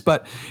Precious,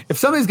 but if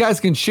some of these guys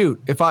can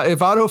shoot, if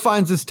Otto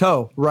finds his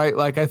toe, right?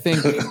 Like I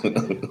think,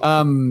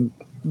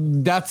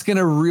 that's going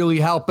to really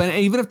help. And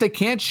even if they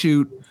can't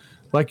shoot,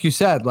 like you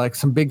said, like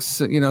some big,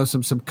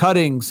 some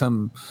cutting,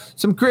 some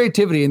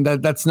creativity, and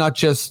that's not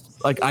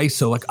just like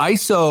ISO. Like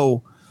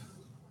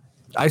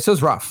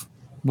ISO's rough.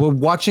 Well,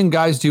 watching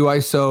guys do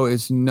ISO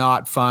is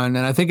not fun,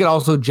 and I think it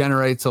also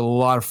generates a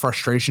lot of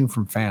frustration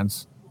from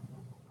fans.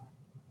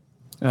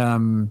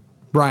 Brian,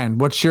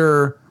 what's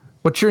your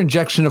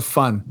injection of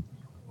fun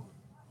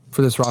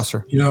for this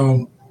roster?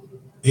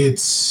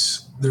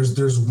 It's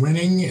there's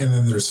winning and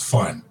then there's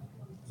fun.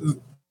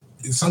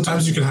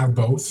 Sometimes you can have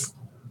both,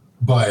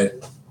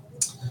 but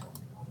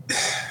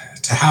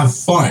to have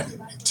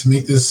fun, to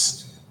make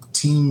this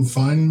team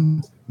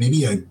fun,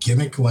 maybe a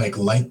gimmick like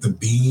light the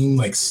beam,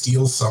 like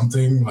steal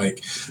something,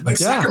 like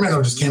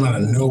Sacramento just came out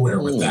of nowhere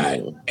with that,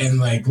 and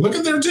like look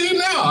at their team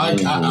now.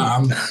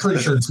 I'm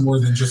pretty sure it's more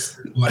than just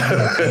like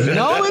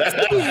no, it's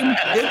the beam.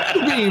 It's the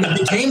beam. It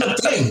became a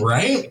thing,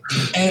 right?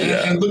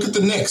 And look at the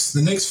Knicks.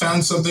 The Knicks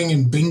found something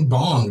in Bing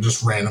Bong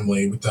just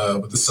randomly with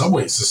the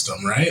subway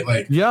system, right?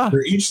 Like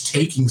they're each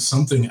taking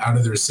something out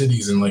of their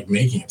cities and like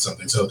making it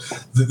something. So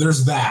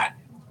there's that.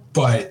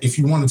 But if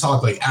you want to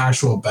talk like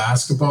actual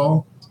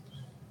basketball.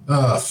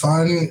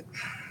 Fun.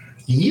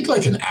 You need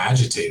like an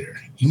agitator.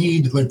 You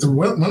need like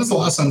when was the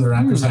last time the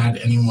Raptors had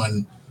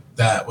anyone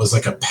that was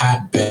like a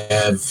Pat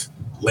Bev,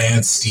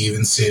 Lance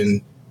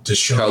Stevenson,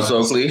 Charles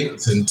Oakley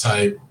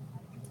type?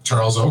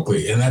 Charles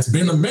Oakley, and that's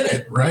been a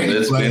minute, right?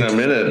 It's been a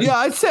minute. Yeah,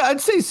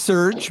 I'd say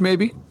Serge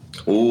maybe.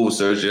 Oh,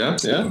 Serge, yeah.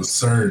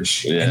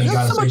 Serge. Yeah. And he Not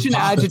got so much an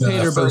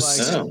agitator, but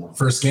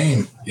first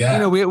game.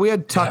 Yeah. We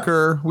had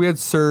Tucker, we had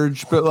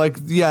Serge, but like,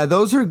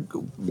 those are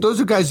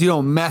guys you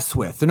don't mess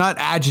with. They're not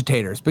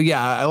agitators, but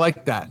I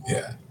like that.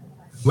 Yeah.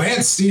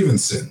 Lance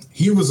Stevenson,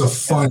 he was a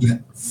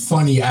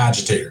funny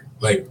agitator.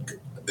 Like,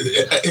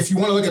 if you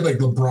want to look at like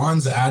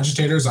LeBron's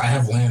agitators, I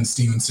have Lance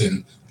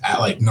Stevenson at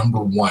like number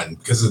 1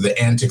 because of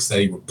the antics that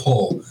he would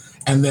pull.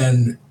 And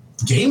then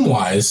game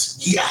wise,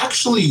 he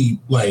actually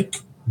like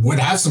would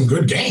have some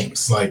good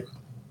games. Like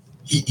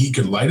he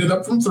could light it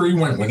up from 3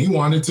 when he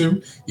wanted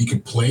to. He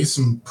could play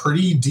some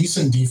pretty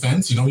decent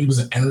defense. He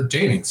was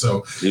entertaining.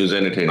 So he was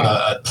entertaining.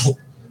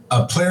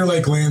 A player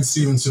like Lance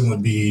Stevenson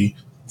would be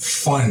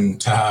fun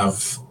to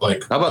have.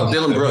 Like, how about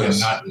Dylan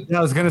Brooks? I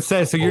was gonna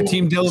say. So your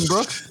team, Dylan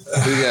Brooks?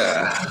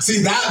 Yeah.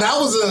 See, that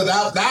was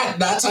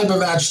that type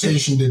of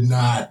agitation did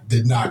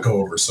not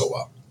go over so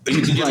well.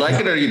 Did you like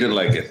it or you didn't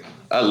like it?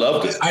 I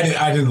loved it. I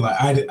didn't like.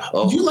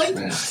 Oh, you liked?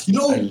 Man.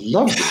 I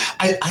loved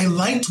it. I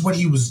liked what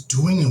he was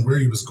doing and where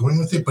he was going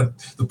with it, but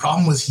the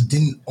problem was he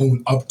didn't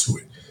own up to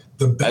it.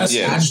 The best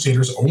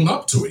agitators own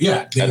up to it.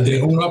 Yeah,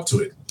 they own up to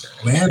it.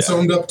 Lance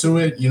owned up to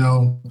it.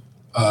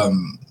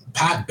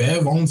 Pat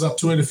Bev owns up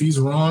to it if he's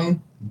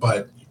wrong,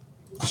 but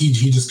he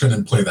just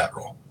couldn't play that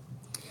role.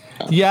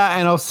 Yeah,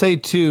 and I'll say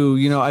too.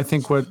 I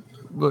think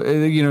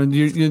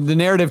the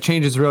narrative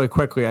changes really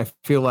quickly. I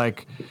feel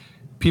like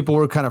people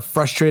were kind of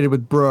frustrated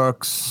with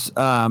Brooks,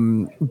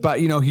 but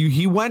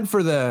he went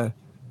for the,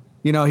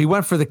 he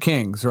went for the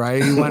Kings,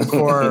 right? He went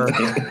for.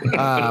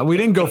 We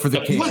didn't go for the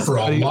Kings. He went for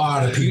a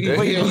lot of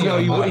people.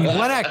 He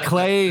went at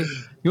Clay.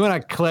 He went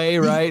at Clay,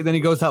 right? Then he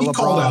goes at LeBron.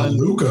 Called out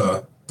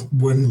Luka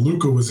when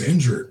Luka was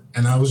injured,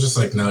 and I was just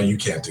like, no, you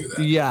can't do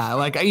that. Yeah,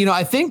 like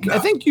I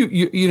think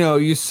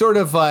you sort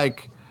of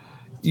like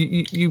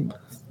you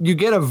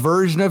get a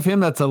version of him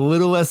that's a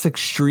little less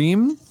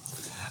extreme.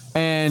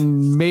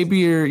 And maybe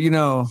you're,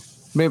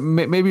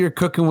 maybe you're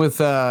cooking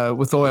with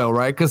oil,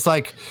 right? Because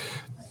like,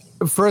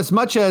 for as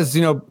much as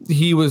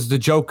he was the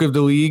joke of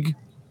the league,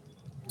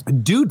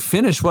 dude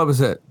finished. What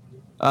was it?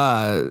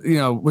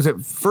 Was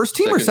it first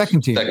team or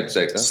second team?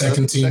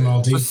 Second team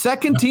all D.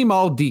 Second team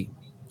all D.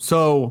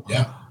 So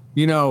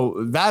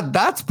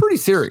that's pretty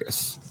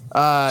serious.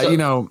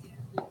 So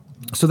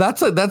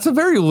that's a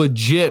very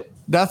legit.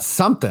 That's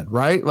something,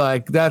 right?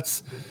 Like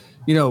that's.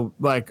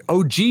 Like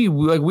OG,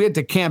 like we had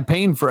to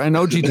campaign for, and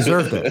OG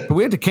deserved it, but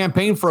we had to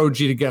campaign for OG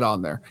to get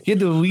on there. He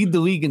had to lead the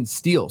league in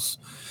steals.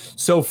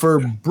 So for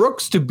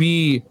Brooks to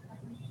be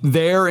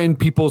there in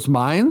people's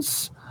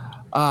minds,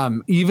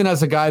 even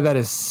as a guy that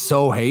is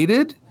so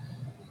hated,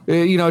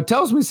 it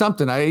tells me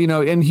something.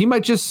 And he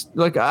might just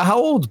like, how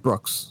old's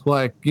Brooks?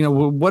 Like,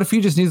 what if he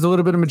just needs a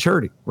little bit of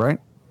maturity, right?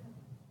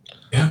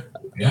 Yeah.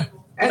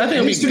 I think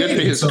it'd be good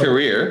for his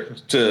career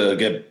to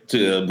get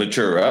to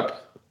mature up.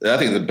 I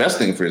think the best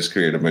thing for his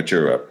career to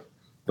mature up.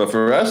 But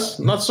for us,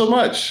 not so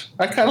much.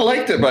 I kind of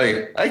liked it,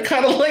 buddy. I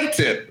kind of liked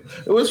it.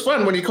 It was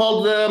fun. When he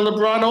called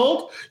LeBron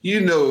old,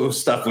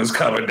 stuff was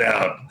coming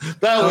down.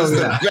 That was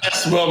the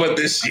best moment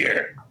this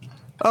year.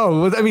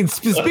 Oh, I mean,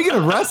 speaking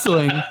of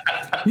wrestling,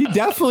 he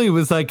definitely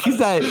was like, he's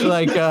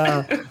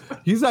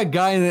that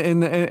guy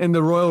in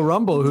the Royal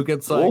Rumble who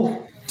gets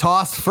like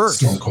tossed first.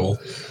 Stone Cold.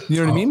 You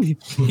know what I mean?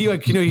 He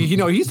like,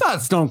 he's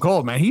not Stone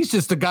Cold, man. He's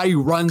just the guy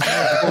who runs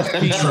out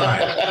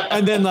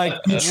and then like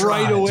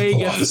right away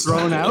gets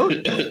thrown out.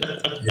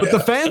 But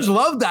the fans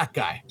love that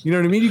guy. You know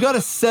what I mean? You got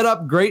to set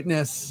up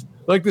greatness.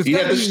 Like there's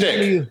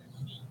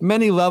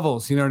many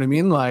levels. You know what I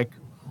mean? Like,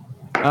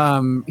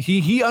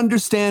 He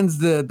understands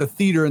the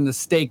theater and the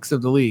stakes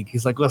of the league.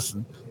 He's like,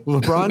 listen,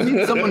 LeBron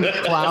needs someone to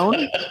clown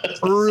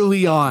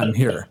early on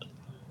here.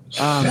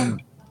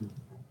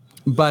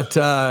 But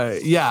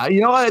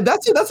yeah,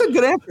 that's a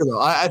good answer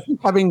though. I think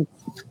having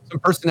some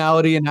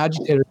personality and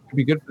agitator could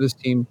be good for this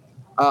team.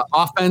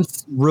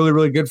 Offense, really,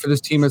 really good for this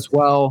team as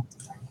well.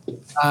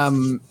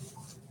 I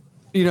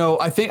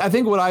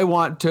think what I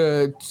want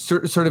to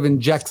sort of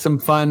inject some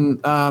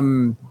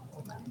fun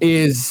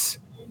is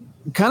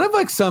kind of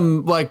like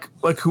some like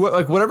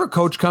whatever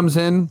coach comes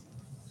in.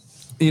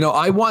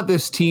 I want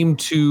this team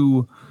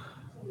to.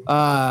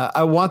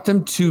 I want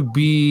them to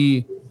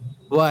be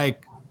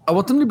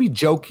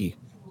jokey.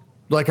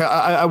 Like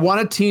I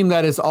want a team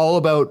that is all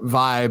about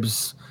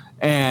vibes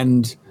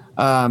and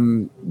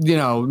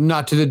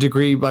not to the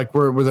degree like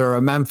where they're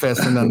a Memphis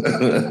and then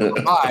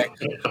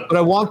but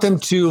I want them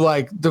to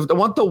I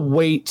want the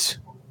weight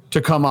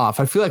to come off.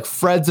 I feel like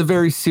Fred's a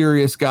very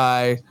serious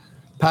guy.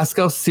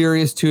 Pascal's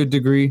serious to a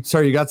degree.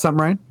 Sorry, you got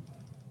something, Ryan?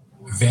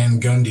 Van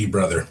Gundy,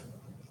 brother.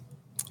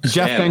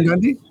 Jeff Van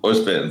Gundy? Or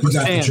Span? Who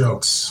got the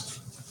jokes?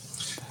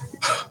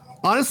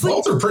 Honestly,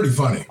 both are pretty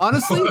funny.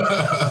 Honestly,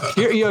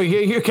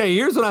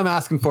 here's what I'm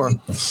asking for.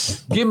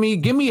 Give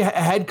me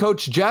head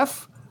coach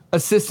Jeff,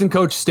 assistant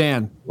coach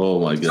Stan. Oh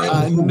my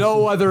God!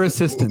 No other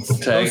assistants.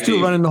 Those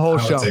two running the whole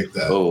show. Take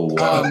that. Oh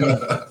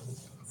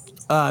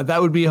wow!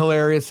 That would be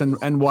hilarious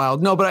and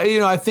wild. No, but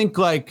I think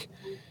like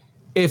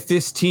if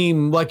this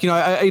team, like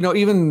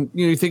even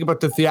you think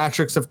about the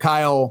theatrics of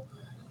Kyle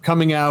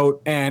coming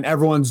out and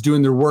everyone's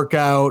doing their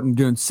workout and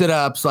doing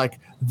sit-ups, like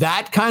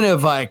that kind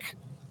of like.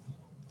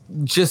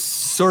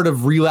 Just sort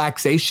of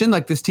relaxation.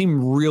 Like this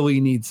team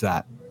really needs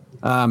that.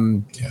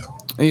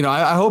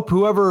 I hope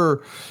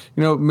whoever,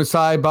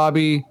 Masai,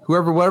 Bobby,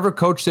 whatever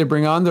coach they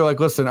bring on, they're like,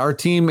 listen, our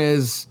team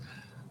is,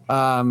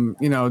 they're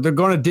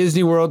going to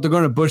Disney World, they're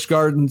going to Busch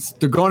Gardens,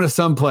 they're going to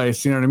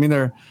someplace. You know what I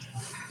mean?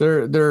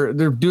 They're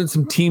doing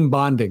some team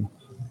bonding.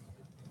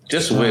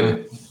 Just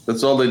win.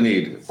 That's all they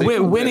need.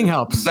 Winning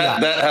helps.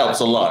 That helps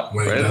a lot.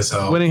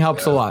 Winning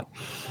helps a lot.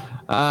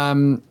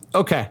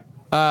 Okay.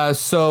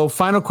 So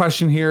final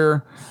question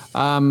here.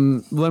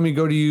 Let me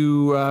go to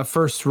you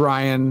first,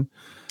 Ryan.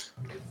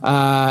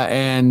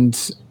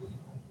 And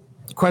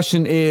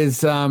question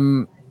is,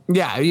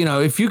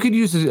 if you could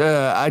use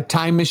a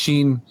time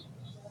machine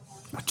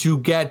to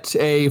get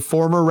a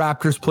former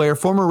Raptors player,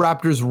 former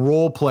Raptors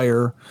role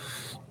player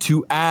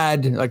to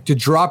add, like to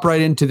drop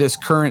right into this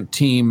current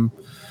team.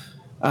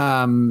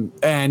 And,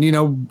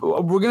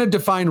 we're going to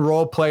define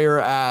role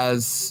player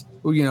as,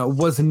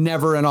 was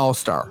never an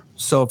all-star.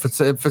 So if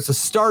it's a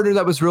starter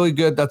that was really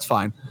good, that's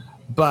fine.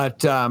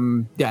 But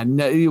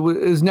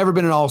it's never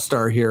been an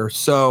all-star here.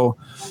 So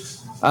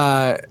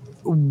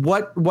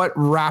what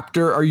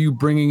Raptor are you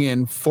bringing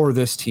in for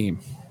this team?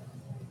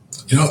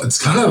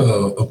 It's kind of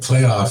a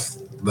playoff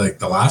like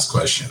the last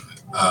question.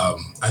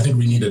 I think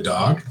we need a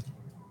dog.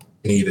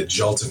 We need a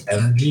jolt of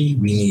energy.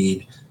 We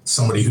need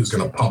somebody who's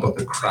going to pump up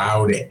the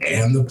crowd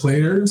and the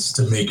players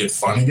to make it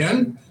fun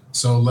again.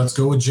 So let's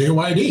go with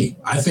JYD.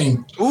 I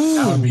think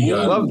that would be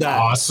an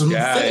awesome thing.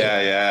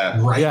 Yeah.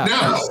 Right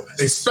now,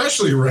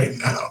 especially right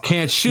now.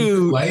 Can't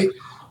shoot. Keep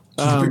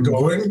it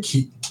going.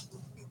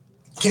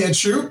 Can't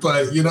shoot,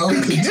 but he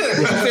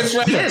fits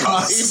right in.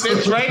 He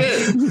fits right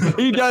in.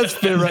 He does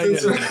fit right in.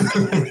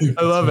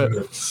 I love it.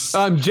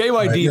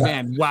 JYD,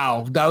 man,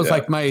 wow, that was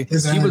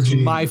he was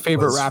my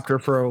favorite Raptor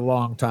for a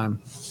long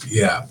time.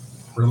 Yeah,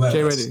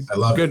 relentless. JYD, I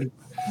love it.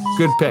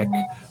 Good pick.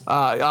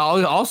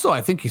 Also,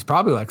 I think he's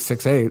probably like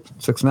 6'8",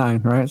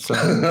 6'9", right? So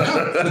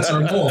that's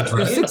our goal,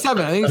 right? 6'7".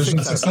 I think he's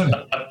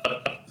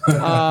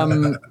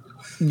 6'7".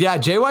 Yeah,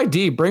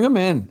 JYD, bring him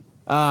in.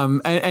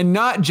 And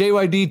not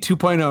JYD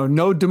 2.0.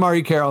 No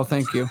DeMarie Carroll,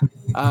 thank you.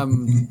 By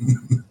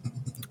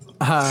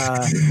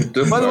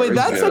the way,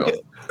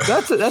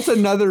 that's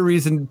another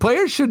reason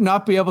players should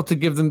not be able to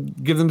give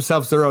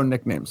themselves their own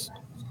nicknames.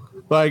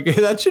 Like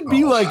that should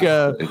be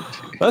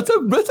that's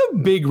a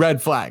big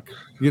red flag.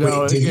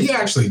 Wait, did he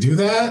actually do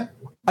that?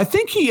 I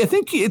think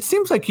it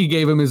seems like he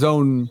gave him his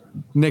own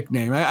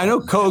nickname. I know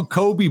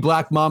Kobe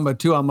Black Mamba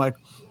too. I'm like,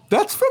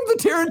 that's from the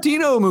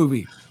Tarantino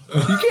movie.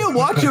 You can't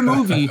watch a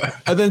movie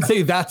and then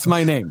say that's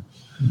my name.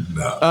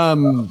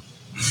 No.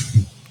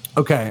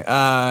 Okay.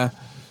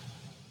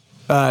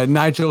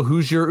 Nigel,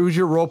 who's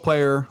your role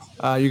player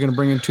you're going to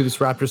bring into this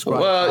Raptor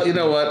squad? Well, you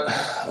know what?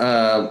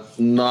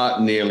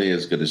 Not nearly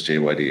as good as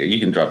JYD. You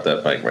can drop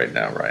that mic right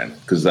now, Ryan,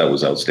 because that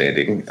was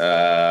outstanding.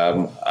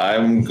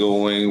 I'm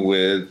going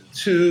with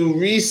two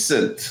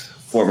recent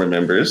former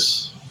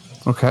members.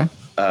 Okay.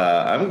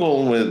 I'm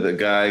going with a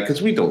guy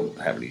because we don't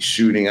have any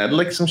shooting. I'd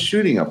like some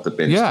shooting up the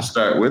bench to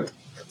start with.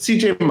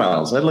 CJ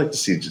Miles. I'd like to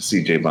see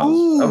CJ Miles.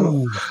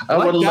 Ooh, I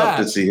would love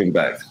to see him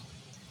back.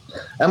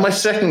 And my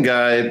second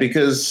guy,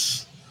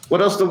 because what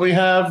else do we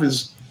have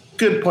is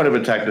good point of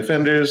attack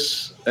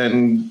defenders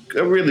and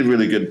a really,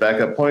 really good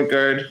backup point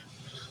guard.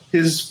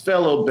 His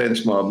fellow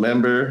bench mob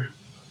member,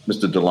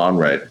 Mr. DeLon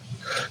Wright.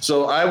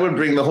 So I would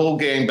bring the whole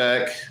gang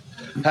back,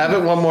 have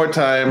it one more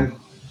time,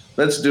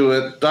 Let's do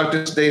it.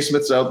 Dr.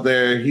 Staysmith's out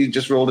there. He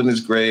just rolled in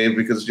his grave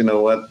because you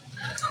know what?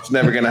 It's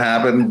never going to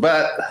happen.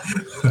 But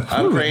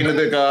I'm praying to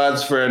the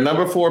gods for a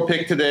number 4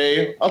 pick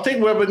today. I'll take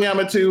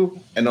Wembanyama too,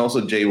 and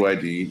also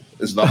JYD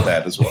is not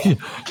bad as well.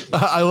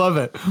 I love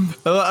it.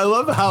 I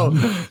love how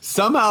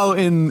somehow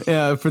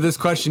for this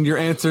question, your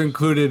answer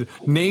included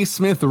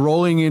Naismith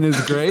rolling in his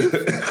grave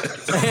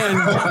and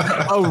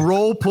a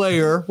role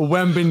player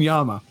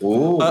Wembanyama.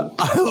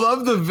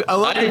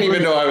 I didn't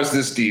even know I was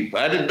this deep.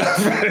 I didn't.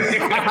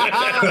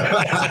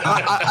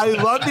 I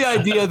love the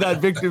idea that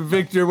Victor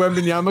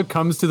Wembanyama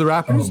comes to the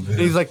Raptors and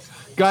he's like,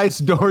 guys,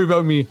 don't worry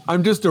about me.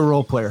 I'm just a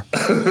role player.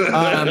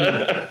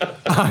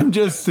 I'm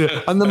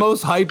the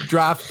most hyped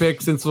draft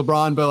pick since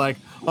LeBron, but like,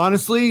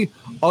 honestly,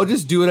 I'll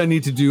just do what I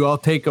need to do. I'll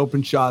take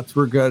open shots.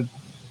 We're good.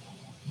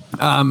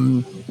 So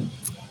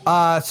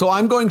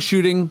I'm going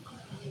shooting.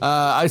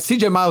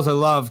 CJ Miles, I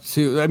love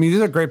too. I mean,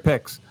 these are great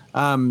picks.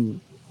 I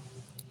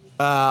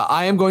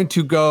am going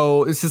to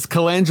go, this is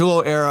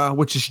Colangelo era,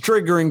 which is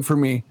triggering for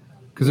me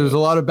because there was a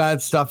lot of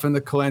bad stuff in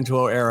the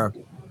Colangelo era.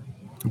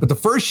 But the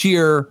first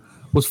year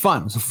was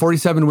fun. It was a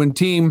 47-win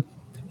team.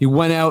 He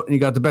went out and he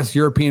got the best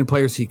European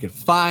players he could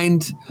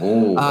find.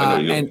 I'm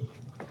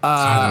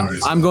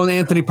going to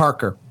Anthony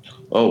Parker.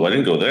 Oh, I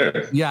didn't go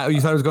there. Yeah, you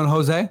thought I was going to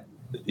Jose?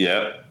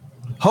 Yeah.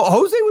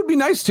 Jose would be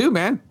nice too,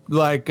 man.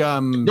 Like,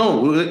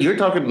 no, you're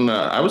talking.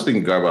 I was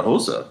thinking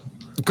Garbajosa.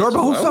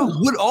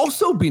 Garbajosa would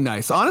also be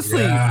nice.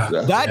 Honestly,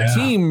 that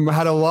team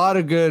had a lot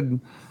of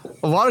good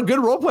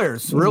role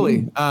players,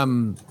 really.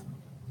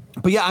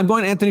 But yeah, I'm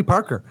going Anthony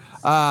Parker.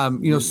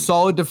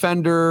 Solid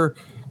defender,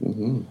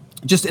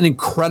 just an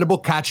incredible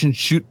catch and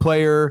shoot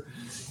player.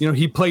 You know,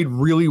 he played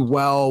really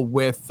well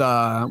with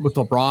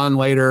LeBron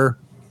later.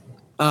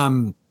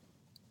 I'd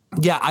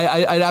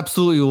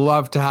absolutely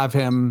love to have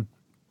him.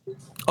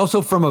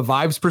 Also, from a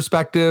vibes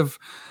perspective,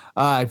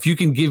 if you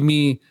can give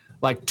me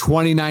like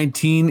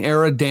 2019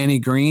 era Danny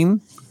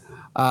Green,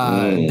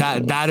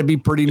 that'd be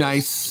pretty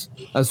nice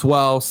as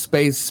well.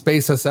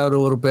 Space us out a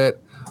little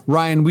bit.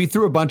 Ryan, we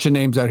threw a bunch of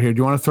names out here. Do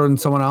you want to throw in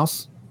someone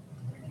else?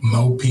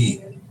 Mo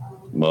Pete.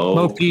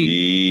 Mo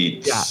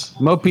Pete. Yeah,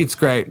 Mo Pete's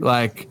great.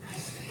 Like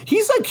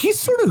he's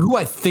sort of who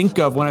I think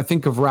of when I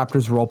think of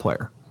Raptors role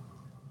player.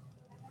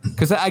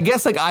 Because I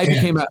guess like I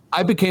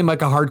became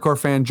like a hardcore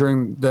fan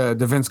during the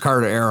Vince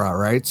Carter era,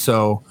 right?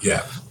 So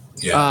yeah.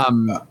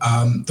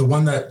 The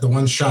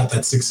one shot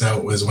that sticks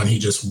out was when he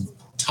just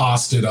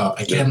tossed it up.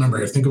 I can't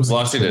remember. I think it was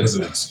Washington.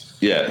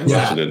 Yeah.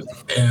 And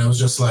it was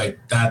just like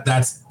that.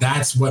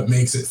 That's what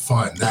makes it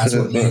fun. That's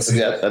what makes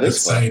it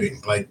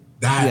exciting. Fun. Like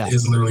that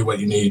is literally what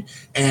you need.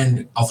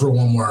 And I'll throw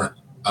one more.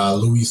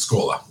 Luis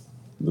Scola.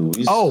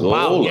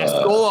 Wow! Yeah,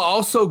 Scola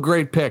also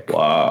great pick.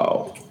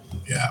 Wow.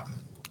 Yeah.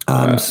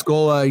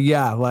 Scola,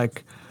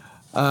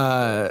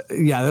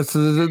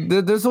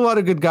 there's a lot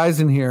of good guys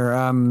in here.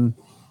 I'm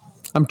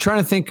trying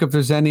to think if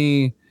there's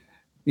any,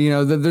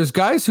 there's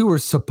guys who were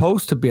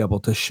supposed to be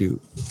able to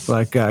shoot.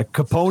 Like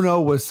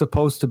Capono was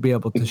supposed to be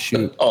able to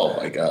shoot. Oh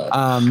my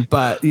God.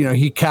 But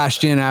he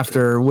cashed in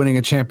after winning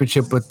a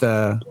championship with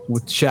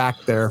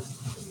Shaq there.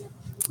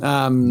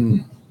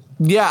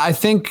 I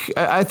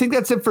think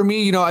that's it for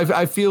me.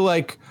 I feel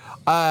like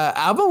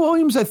Alvin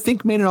Williams, I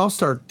think, made an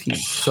all-star team.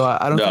 So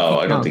I don't. No,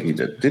 I don't think he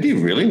did. Did he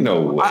really? No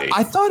way.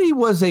 I thought he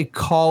was a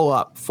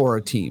call-up for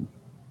a team.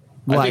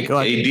 I think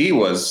AD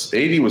was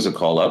a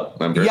call-up.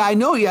 Remember? Yeah, I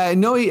know. Yeah, I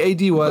know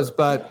AD was,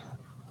 but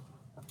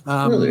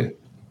really,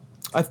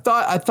 I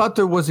thought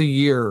there was a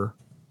year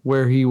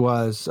where he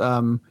was.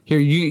 Here,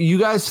 you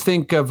guys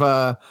think of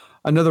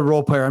another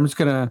role player. I'm just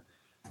gonna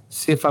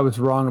see if I was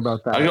wrong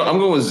about that. I'm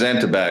going with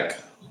Zantabak.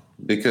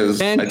 Because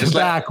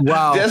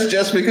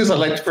just because I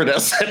like to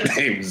pronounce that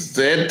name,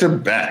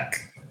 Zantabak.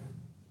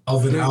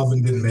 Alvin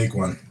didn't make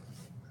one.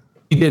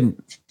 He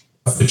didn't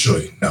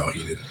officially. No,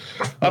 he didn't.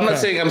 I'm not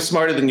saying I'm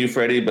smarter than you,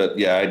 Freddie, but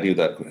yeah, I knew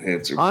that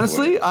answer.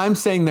 Honestly, I'm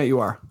saying that you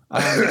are.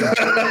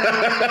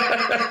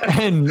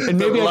 And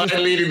maybe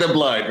leading the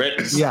blind, right?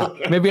 Yeah,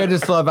 maybe I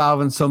just love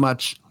Alvin so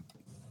much.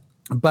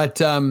 But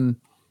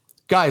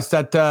guys,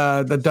 that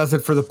does it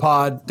for the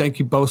pod. Thank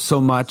you both so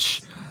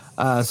much.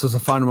 This was a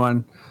fun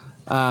one.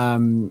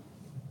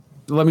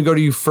 Let me go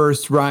to you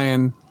first,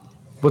 Ryan.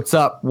 What's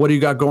up? What do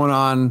you got going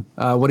on?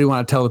 What do you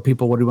want to tell the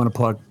people? What do you want to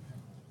plug?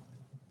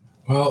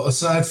 Well,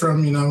 aside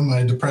from,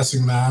 my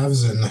depressing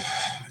Mavs and,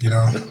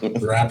 the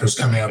Raptors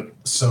coming out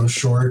so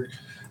short,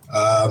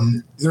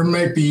 there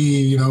might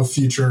be,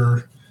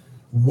 future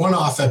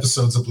one-off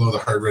episodes of Below the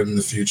Hard Rim in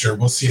the future.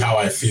 We'll see how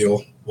I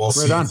feel. We'll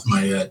see if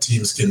my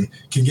teams can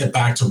get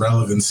back to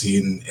relevancy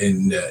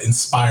and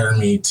inspire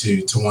me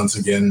to once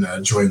again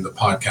join the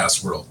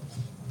podcast world.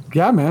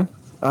 Yeah, man.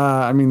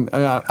 I'm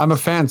a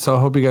fan, so I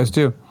hope you guys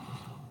do.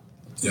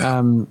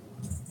 Yeah.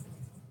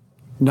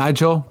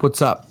 Nigel,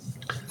 what's up?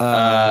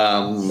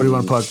 What do you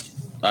want to plug?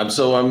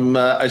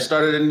 I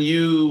started a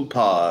new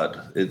pod.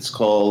 It's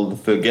called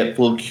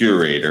Forgetful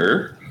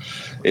Curator.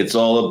 It's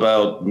all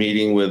about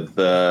meeting with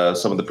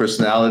some of the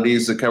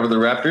personalities that cover the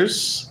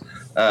Raptors.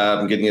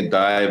 getting a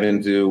dive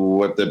into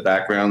what the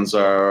backgrounds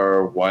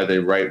are, why they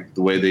write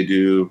the way they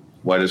do,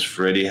 why does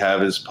Freddie have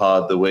his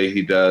pod the way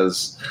he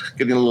does,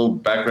 getting a little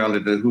background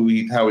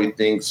into how he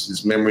thinks,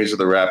 his memories of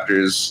the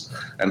Raptors,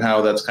 and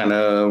how that's kind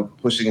of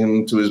pushing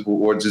him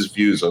towards his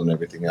views on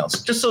everything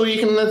else. Just so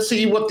you can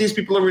see what these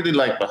people are really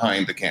like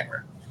behind the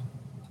camera.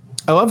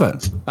 I love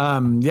it.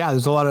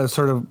 There's a lot of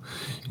sort of,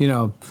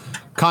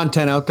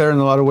 content out there and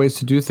a lot of ways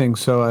to do things.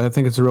 So I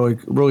think it's a really,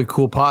 really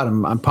cool pod.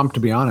 I'm pumped to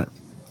be on it.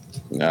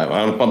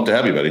 I'm pumped to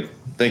have you, buddy.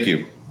 Thank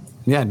you.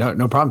 Yeah,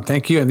 no problem.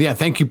 Thank you. And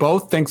thank you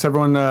both. Thanks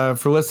everyone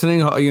for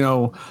listening.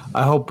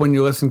 I hope when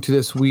you're listening to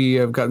this, we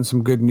have gotten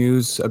some good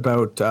news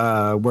about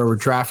where we're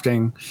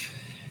drafting.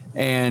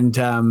 And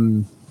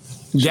Should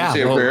we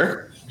say a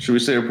prayer? Should we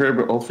say a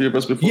prayer, all three of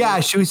us before? Yeah,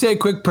 should we say a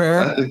quick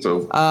prayer? I think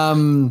so.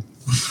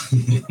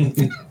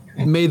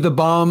 May the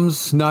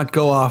bombs not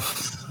go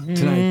off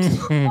tonight.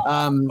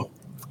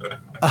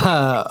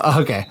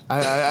 Okay.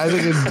 I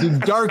think it's a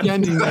dark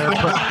ending there,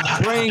 but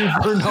praying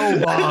for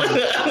no bombs.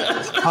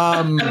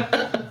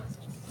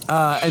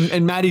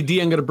 And Maddie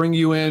D, I'm going to bring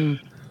you in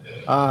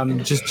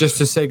just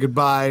to say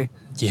goodbye.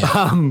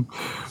 Yeah.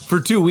 For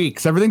 2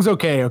 weeks. Everything's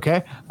okay.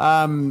 Okay.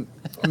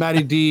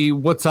 Maddie D,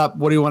 what's up?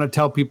 What do you want to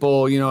tell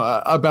people,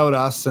 about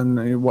us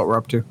and what we're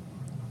up to?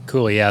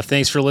 Cool. Yeah.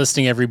 Thanks for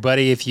listening,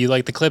 everybody. If you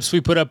like the clips we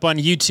put up on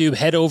YouTube,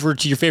 head over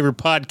to your favorite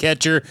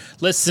podcatcher.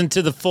 Listen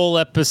to the full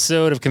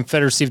episode of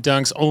Confederacy of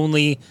Dunks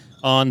only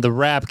on the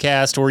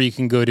Rapcast, or you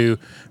can go to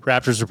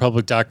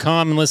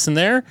raptorsrepublic.com and listen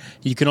there.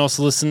 You can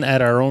also listen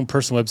at our own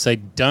personal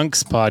website,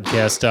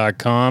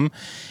 dunkspodcast.com.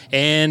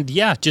 And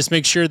just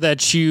make sure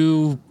that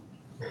you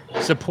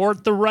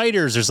support the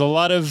writers. There's a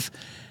lot of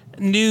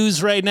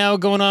news right now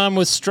going on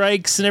with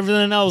strikes and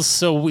everything else.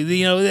 So, we've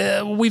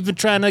been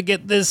trying to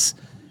get this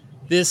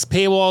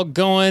paywall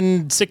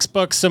going,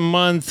 $6 a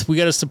month. We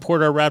got to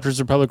support our Raptors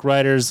Republic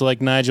writers like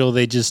Nigel.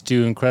 They just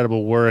do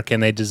incredible work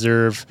and they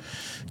deserve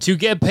to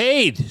get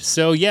paid.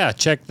 So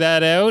check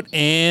that out.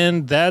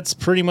 And that's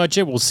pretty much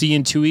it. We'll see you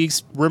in 2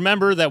 weeks.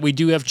 Remember that we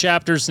do have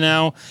chapters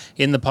now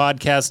in the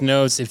podcast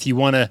notes. If you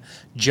want to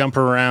jump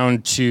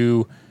around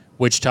to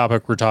which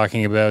topic we're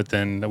talking about,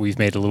 then we've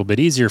made it a little bit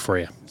easier for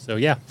you. So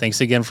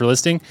thanks again for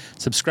listening.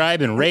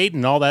 Subscribe and rate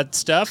and all that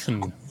stuff.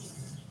 And we'll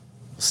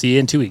see you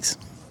in 2 weeks.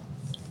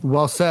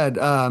 Well said.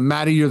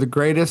 Maddie, you're the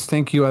greatest.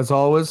 Thank you as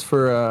always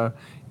for,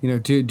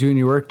 doing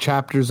your work,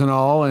 chapters and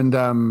all. And,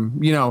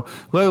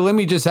 let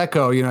me just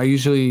echo, I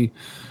usually,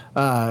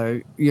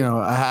 I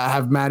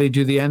have Maddie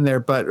do the end there,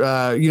 but,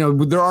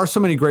 there are so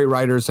many great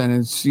writers and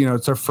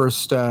it's our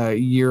first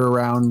year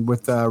around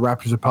with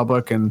Raptors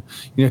Republic and,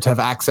 to have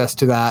access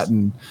to that.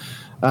 And,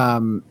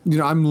 I'm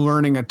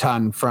learning a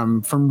ton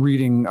from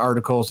reading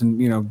articles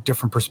and,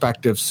 different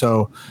perspectives.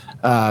 So,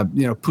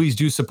 please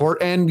do support.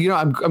 And,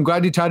 I'm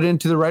glad you tied it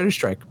into the writer's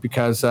strike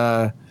because,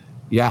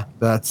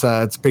 that's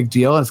it's a big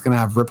deal. And it's going to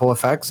have ripple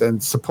effects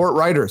and support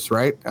writers,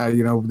 right?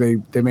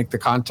 They make the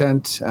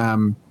content.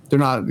 They're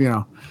not,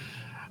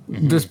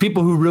 there's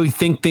people who really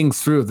think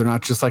things through. They're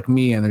not just like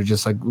me and they're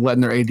just like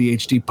letting their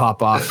ADHD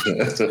pop off.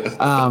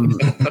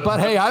 But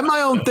hey, I have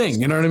my own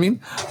thing. You know what I mean?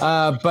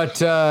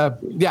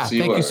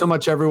 Thank you so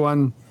much,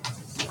 everyone.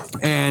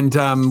 And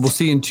we'll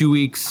see you in 2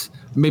 weeks.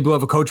 Maybe we'll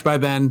have a coach by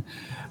then.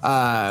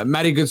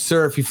 Matty, good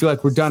sir, if you feel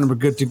like we're done and we're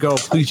good to go,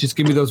 please just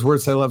give me those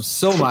words I love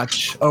so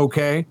much.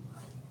 Okay.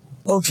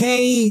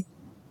 Okay.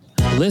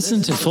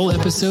 Listen to full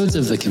episodes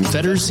of the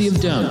Confederacy of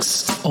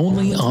Dunks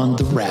only on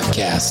the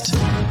Rapcast.